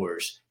and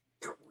yours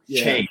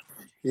change.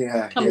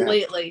 Yeah.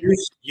 Completely.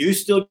 You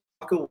still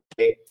walk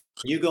away.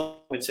 You go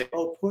and say,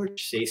 "Oh, poor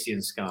Stacey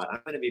and Scott. I'm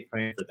going to be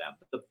praying for them."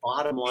 But the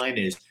bottom line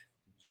is,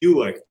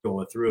 you are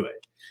going through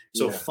it.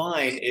 So Yeah.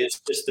 fine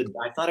is just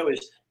I thought it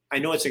was. I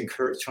know it's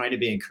trying to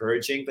be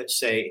encouraging, but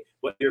say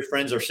what your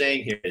friends are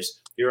saying here is,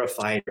 you're a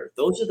fighter.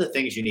 Those are the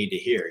things you need to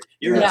hear.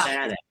 You're Yeah. a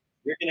badass.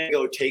 You're going to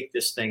go take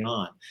this thing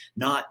on.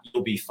 Not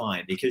you'll be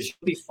fine, because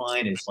you'll be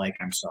fine is like,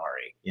 I'm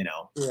sorry.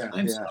 I'm sorry.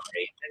 I'm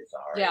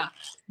sorry. Yeah.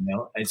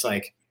 It's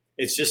like,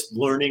 it's just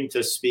learning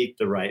to speak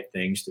the right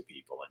things to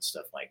people and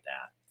stuff like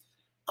that.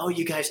 Oh,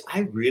 you guys, I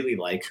really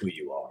like who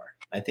you are.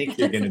 I think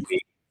you're going to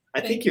be.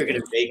 I think you're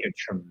going to make a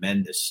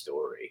tremendous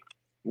story.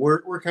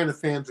 We're kind of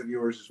fans of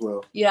yours as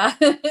well. Yeah.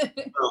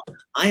 Well,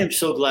 I am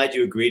so glad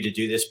you agreed to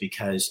do this,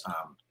 because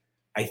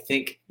I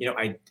think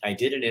I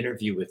did an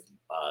interview with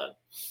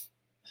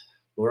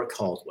Laura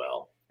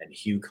Caldwell and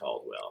Hugh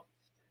Caldwell.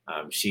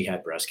 She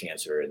had breast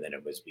cancer, and then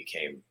it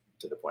became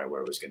to the point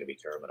where it was going to be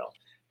terminal.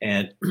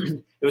 And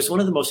it was one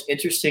of the most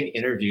interesting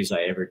interviews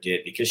I ever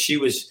did, because she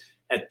was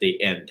at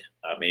the end.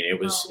 I mean, it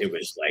was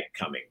like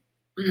coming,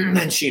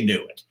 and she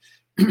knew it.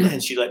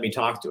 And she let me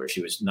talk to her.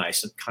 She was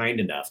nice and kind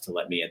enough to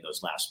let me in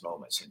those last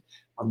moments. And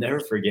I'll never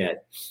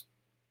forget.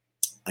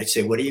 I'd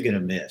say, "What are you going to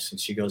miss?" And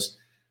she goes,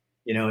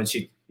 and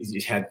she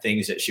had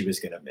things that she was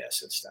going to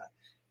miss and stuff.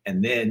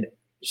 And then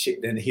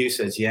Hugh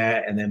says,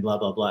 "Yeah," and then blah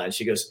blah blah. And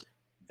she goes,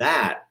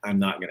 "That I'm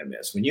not going to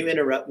miss. When you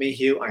interrupt me,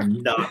 Hugh,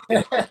 I'm not."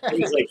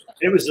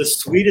 It was the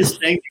sweetest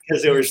thing,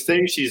 because there was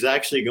things she's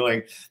actually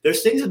going,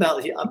 there's things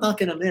about I'm not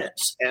going to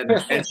miss.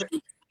 And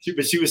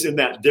she was in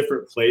that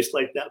different place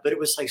like that. But it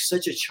was like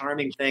such a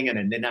charming thing.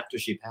 And then after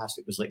she passed,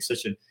 it was like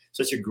such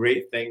a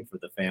great thing for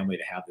the family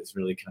to have this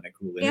really kind of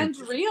cool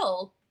interview. And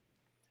real.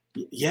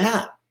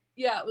 Yeah.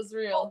 Yeah, it was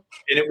real.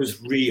 And it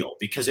was real,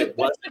 because it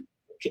wasn't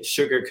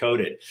sugar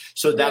coated.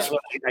 So that's what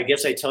I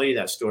guess I tell you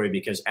that story,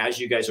 because as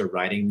you guys are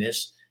writing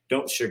this,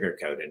 don't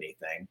sugarcoat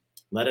anything.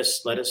 Let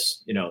us,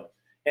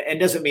 and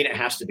doesn't mean it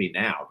has to be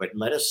now, but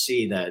let us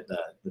see the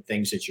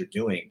things that you're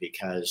doing,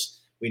 because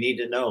we need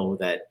to know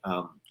that,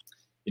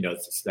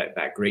 it's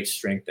that great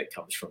strength that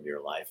comes from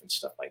your life and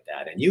stuff like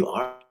that. And you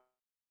are.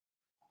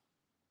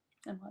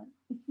 And what?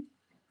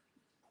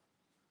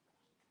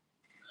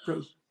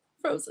 Frozen.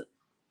 Frozen.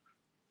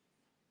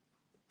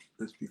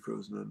 Let's be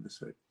frozen on this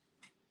side.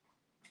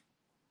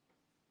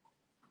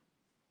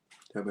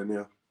 How about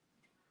now?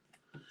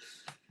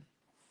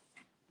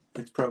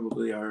 It's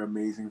probably our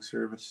amazing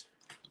service.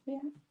 Yeah.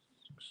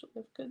 Should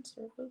have good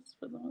service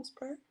for the most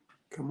part.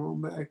 Come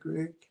on back,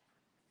 Rick.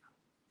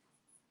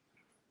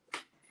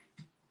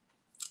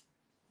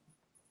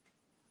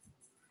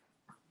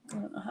 I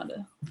don't know how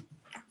to.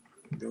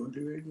 Don't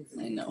do anything.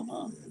 I know,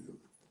 huh?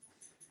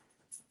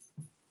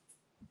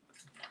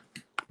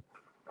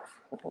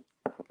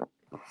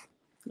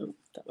 Nope,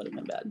 that would have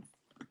been bad.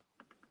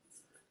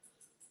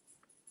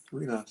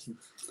 We lost him.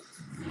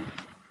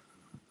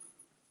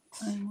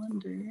 I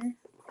wonder if.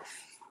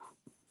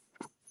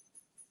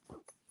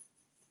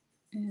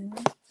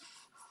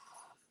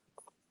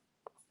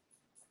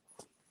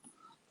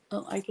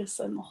 Oh, I guess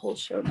I'm the whole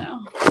show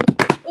now.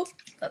 Oh,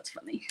 that's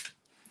funny.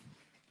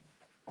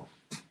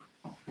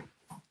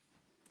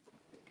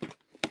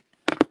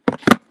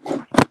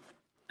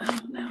 Oh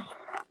no.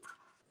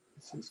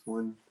 This is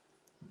one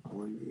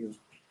deal.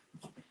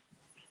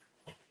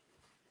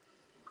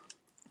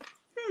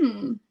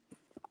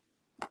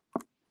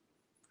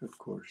 Of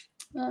course.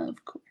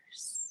 Of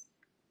course.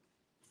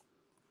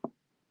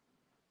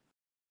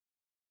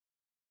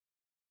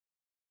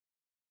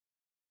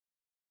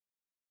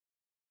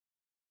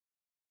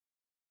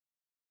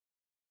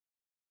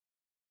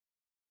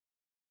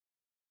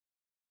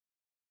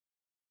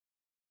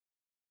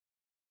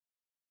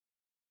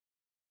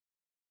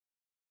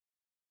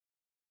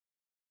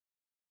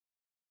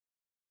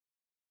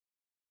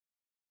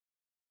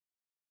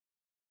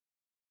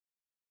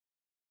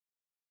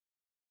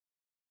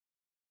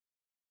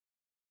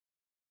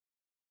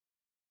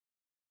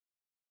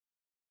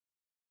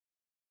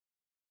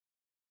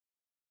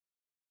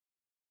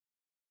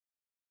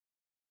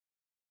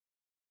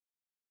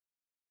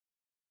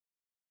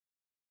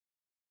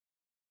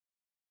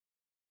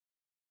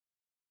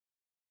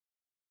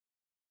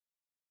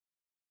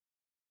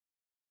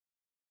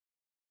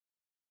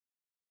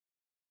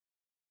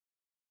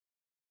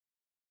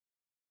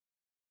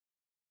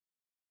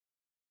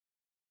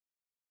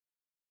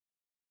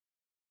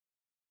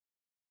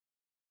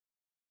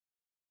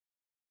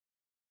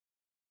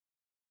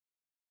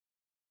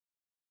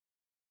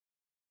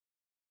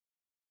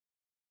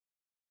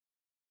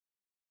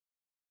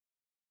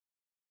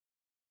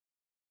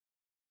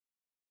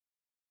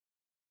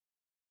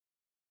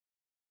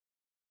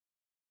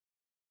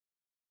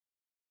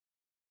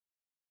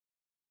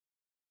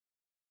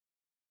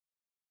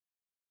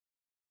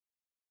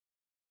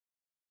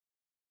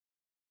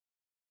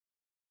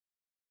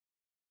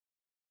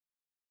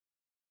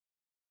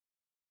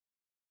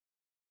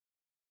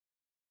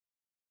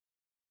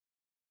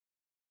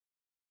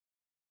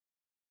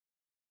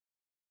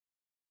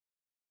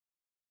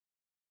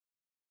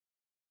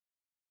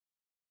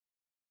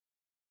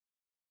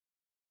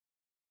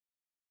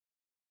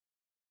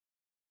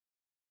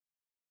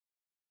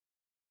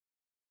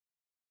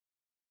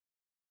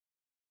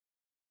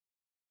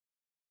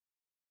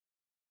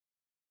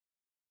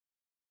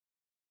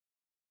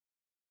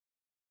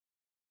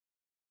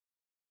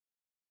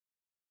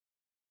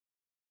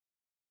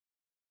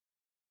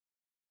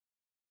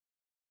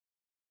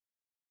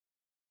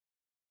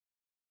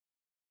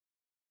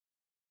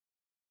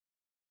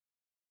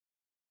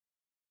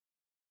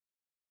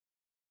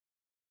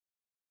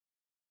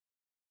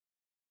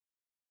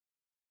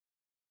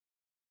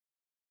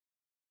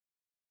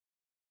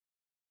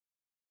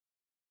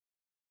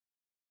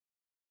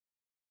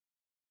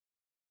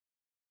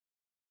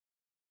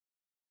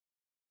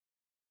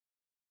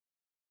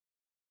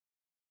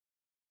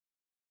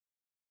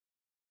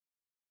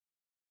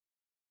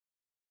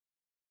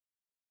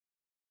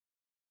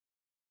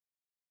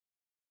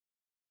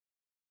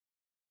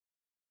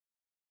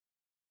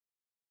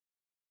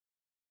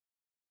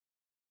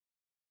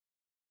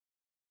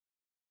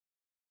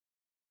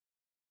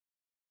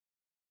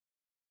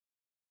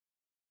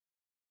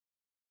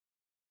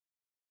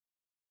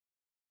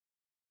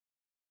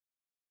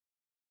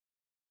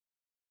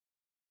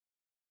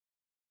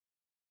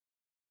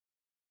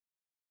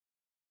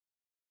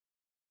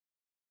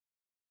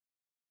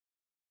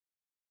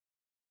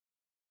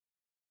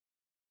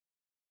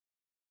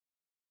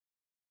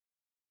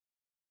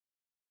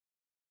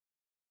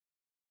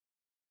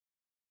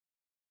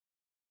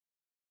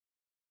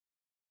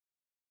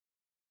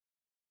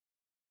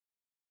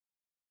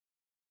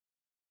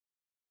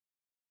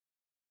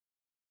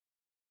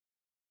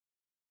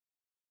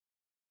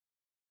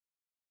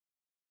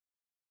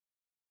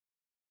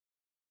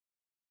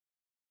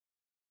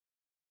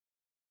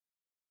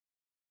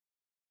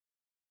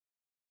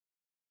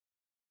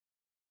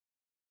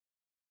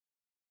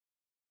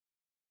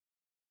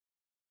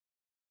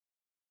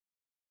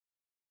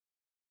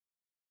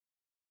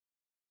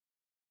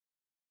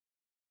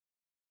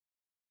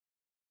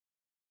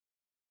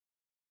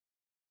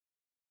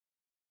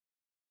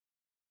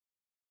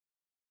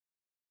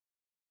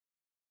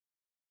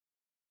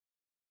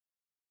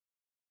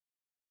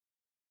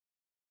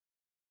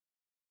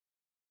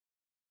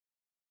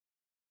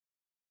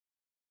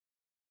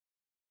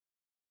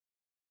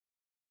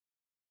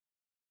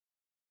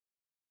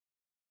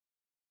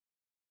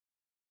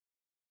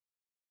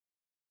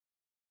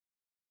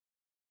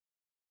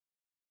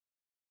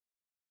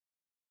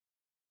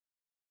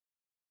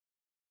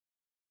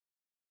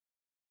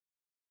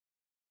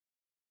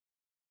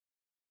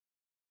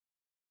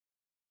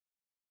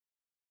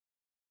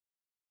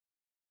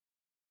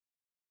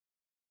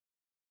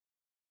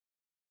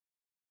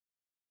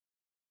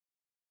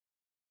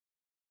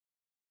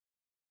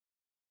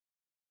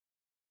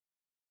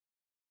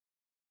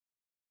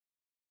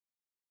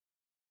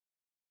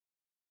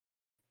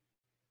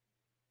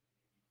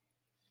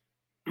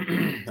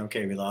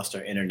 Okay, we lost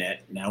our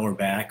internet. Now we're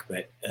back,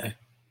 but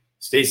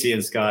Stacy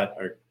and Scott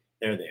are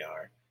there. They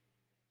are.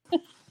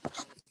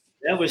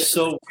 That was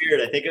so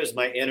weird. I think it was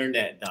my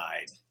internet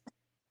died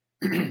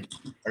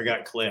or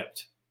got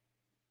clipped.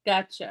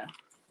 Gotcha.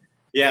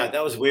 Yeah,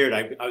 that was weird.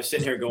 I was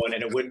sitting here going,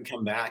 and it wouldn't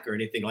come back or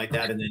anything like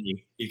that, and then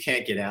you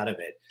can't get out of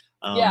it.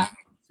 Yeah.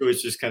 So it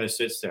just kind of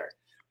sits there.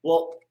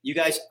 Well, you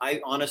guys,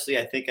 I honestly,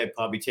 I think I've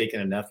probably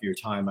taken enough of your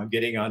time. I'm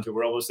getting on to,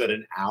 we're almost at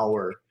an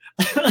hour.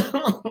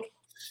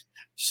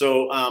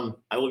 So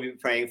I will be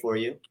praying for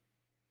you.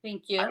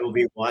 Thank you. I will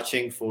be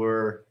watching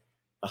for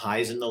the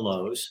highs and the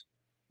lows.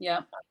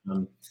 Yeah.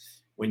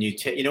 When you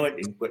take, you know what,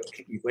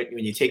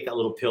 when you take that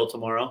little pill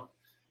tomorrow,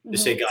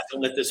 just say, God,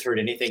 don't let this hurt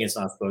anything it's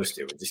not supposed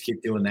to. Just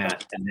keep doing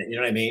that. And then, you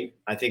know what I mean?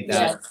 I think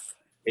that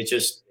it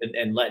just,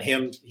 and let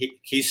him,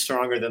 he's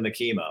stronger than the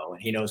chemo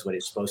and he knows what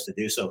he's supposed to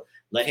do. So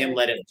let him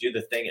let it do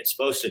the thing it's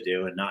supposed to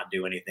do and not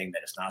do anything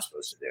that it's not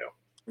supposed to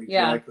do.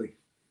 Exactly. Yeah.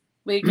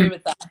 We agree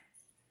with that.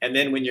 And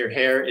then when your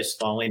hair is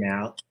falling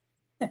out,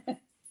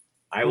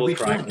 I will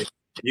cry.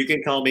 You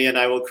can call me and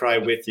I will cry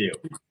with you.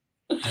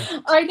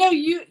 I know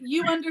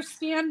you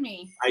understand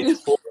me. I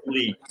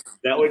totally,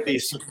 that would be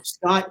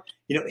Scott.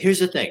 You know, here's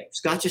the thing.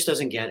 Scott just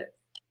doesn't get it.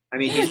 I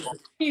mean,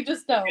 he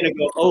just don't. Gonna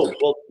go, oh,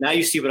 well, now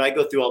you see what I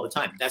go through all the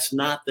time. That's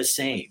not the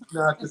same.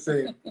 Not the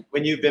same.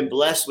 When you've been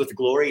blessed with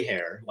glory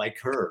hair like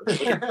her,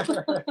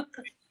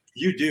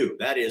 you do.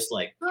 That is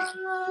like,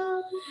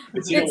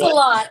 it's a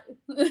lot.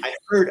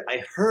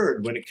 I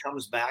heard when it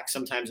comes back,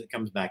 sometimes it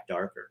comes back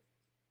darker.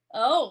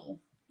 Oh,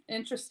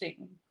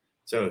 interesting.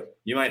 So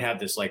you might have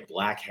this like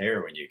black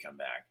hair when you come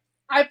back.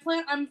 I'm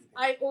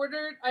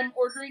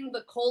ordering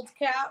the cold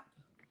cap.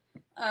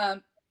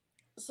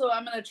 So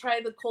I'm going to try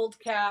the cold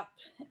cap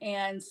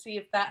and see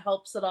if that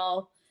helps at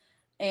all.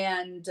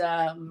 And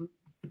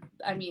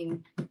I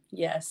mean,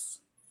 yes.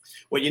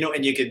 Well, you know,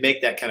 and you could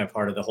make that kind of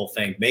part of the whole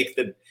thing. Make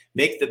the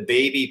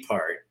baby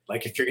part.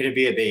 Like if you're going to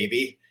be a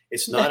baby,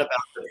 it's not about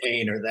the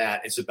pain or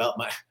that. It's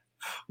about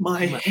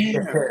my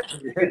hair.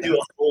 You could do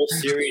a whole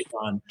series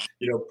on,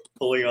 you know,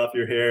 pulling off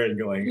your hair and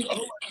going, oh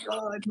my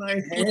God, my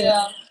hair.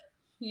 Yeah.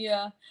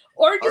 Yeah.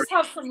 Or just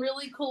have some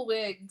really cool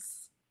wigs.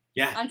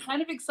 Yeah. I'm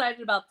kind of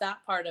excited about that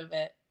part of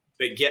it.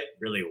 But get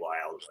really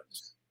wild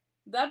ones.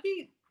 That'd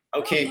be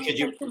okay. Could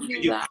you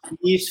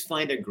please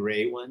find a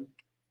gray one?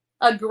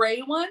 A gray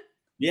one?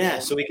 Yeah,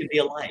 so we can be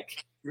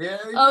alike. Yeah.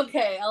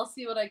 Okay, I'll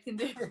see what I can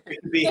do.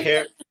 We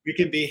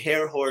can be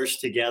hair whores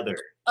together.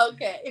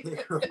 Okay.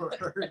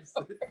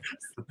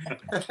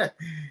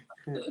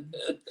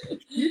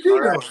 You do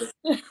know.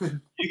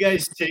 You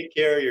guys take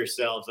care of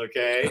yourselves,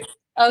 okay?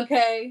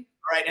 Okay.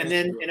 All right, and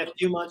then in a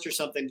few months or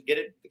something, get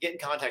in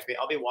contact with me.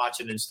 I'll be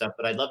watching and stuff,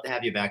 but I'd love to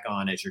have you back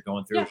on as you're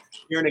going through. Yeah.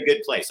 You're in a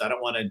good place. I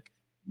don't want to,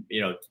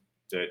 you know,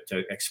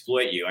 to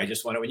exploit you. I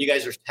just want to, when you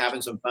guys are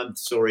having some fun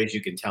stories,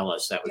 you can tell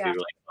us. That would be really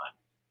fun.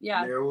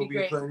 Yeah, there will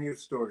be plenty of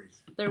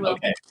stories. There will.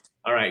 Okay.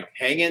 All right.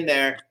 Hang in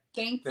there.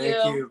 Thank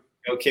you.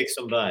 Go kick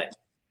some butt.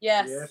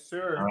 Yes. Yes,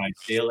 sir. All right.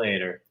 See you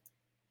later.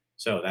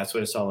 So that's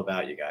what it's all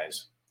about, you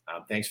guys.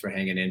 Thanks for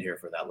hanging in here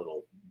for that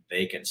little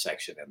vacant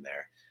section in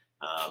there.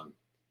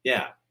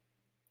 Yeah.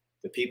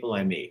 The people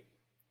I meet,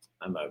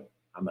 I'm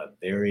a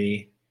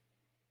very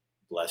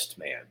blessed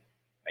man.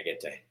 I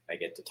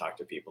get to talk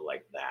to people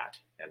like that,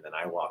 and then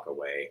I walk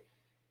away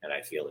and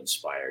I feel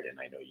inspired, and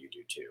I know you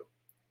do too.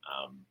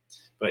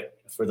 But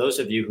for those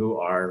of you who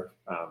are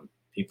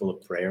people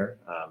of prayer,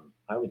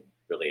 I would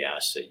really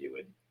ask that you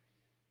would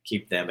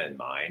keep them in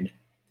mind,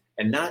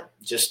 and not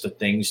just the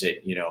things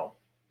that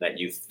that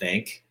you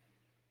think.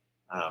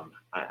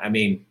 I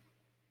mean,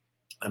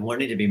 I'm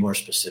wanting to be more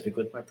specific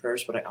with my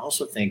prayers, but I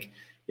also think,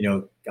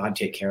 God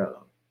take care of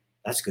them.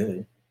 That's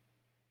good.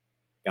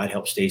 God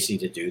help Stacy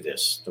to do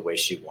this the way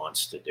she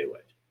wants to do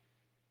it.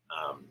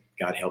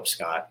 God help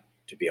Scott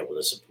to be able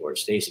to support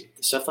Stacy.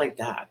 Stuff like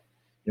that,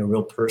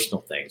 real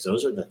personal things.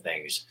 Those are the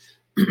things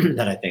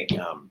that I think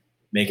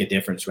make a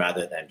difference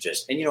rather than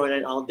just,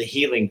 and all the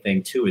healing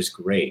thing too is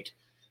great.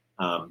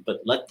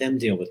 But let them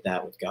deal with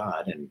that with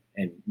God.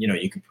 And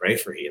you can pray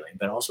for healing,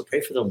 but also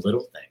pray for the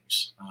little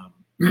things.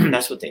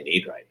 That's what they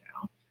need right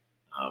now.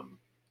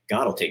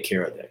 God will take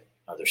care of the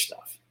other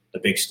stuff, the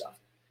big stuff,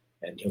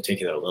 and he'll take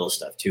care of the little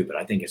stuff too. But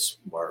I think it's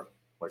more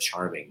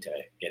charming to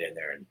get in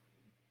there and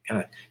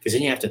kind of, because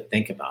then you have to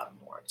think about them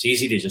more. It's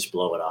easy to just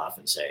blow it off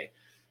and say,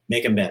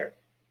 make them better.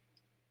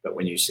 But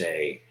when you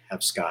say,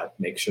 have Scott,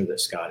 make sure that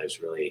Scott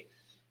is really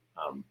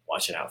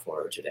watching out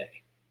for her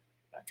today,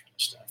 that kind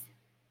of stuff.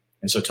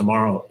 And so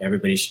tomorrow,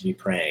 everybody should be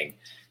praying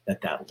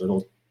that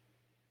little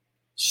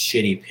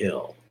shitty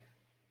pill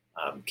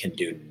can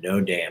do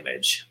no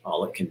damage.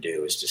 All it can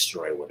do is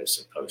destroy what it's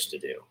supposed to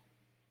do.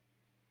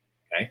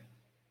 Okay?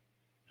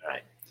 All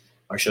right.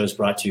 Our show is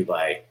brought to you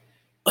by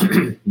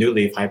New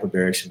Leaf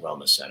Hyperbarics and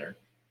Wellness Center.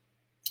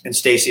 And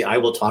Stacy, I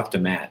will talk to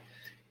Matt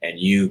and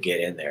you get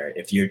in there.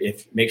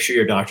 If make sure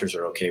your doctors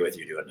are okay with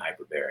you doing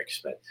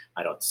hyperbarics, but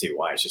I don't see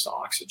why. It's just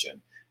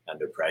oxygen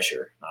under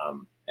pressure.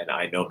 And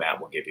I know Matt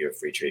will give you a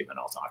free treatment.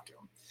 I'll talk to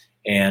him.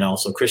 And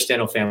also Chris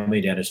Dental Family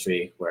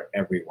Dentistry, where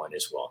everyone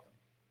is welcome.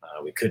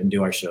 We couldn't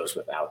do our shows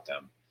without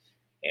them.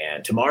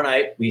 And tomorrow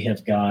night, we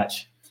have got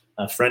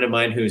a friend of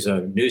mine who's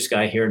a news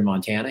guy here in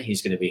Montana.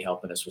 He's going to be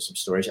helping us with some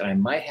stories. And I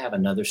might have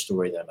another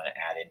story that I'm going to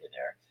add into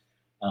there.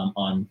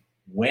 On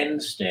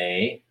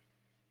Wednesday,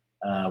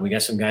 we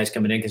got some guys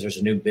coming in because there's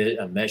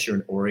a measure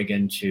in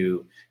Oregon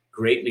to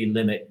greatly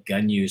limit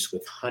gun use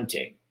with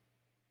hunting.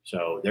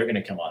 So they're going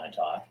to come on and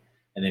talk.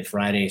 And then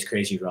Friday is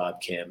Crazy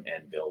Rob, Kim,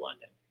 and Bill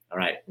London. All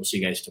right. We'll see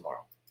you guys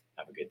tomorrow.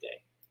 Have a good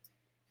day.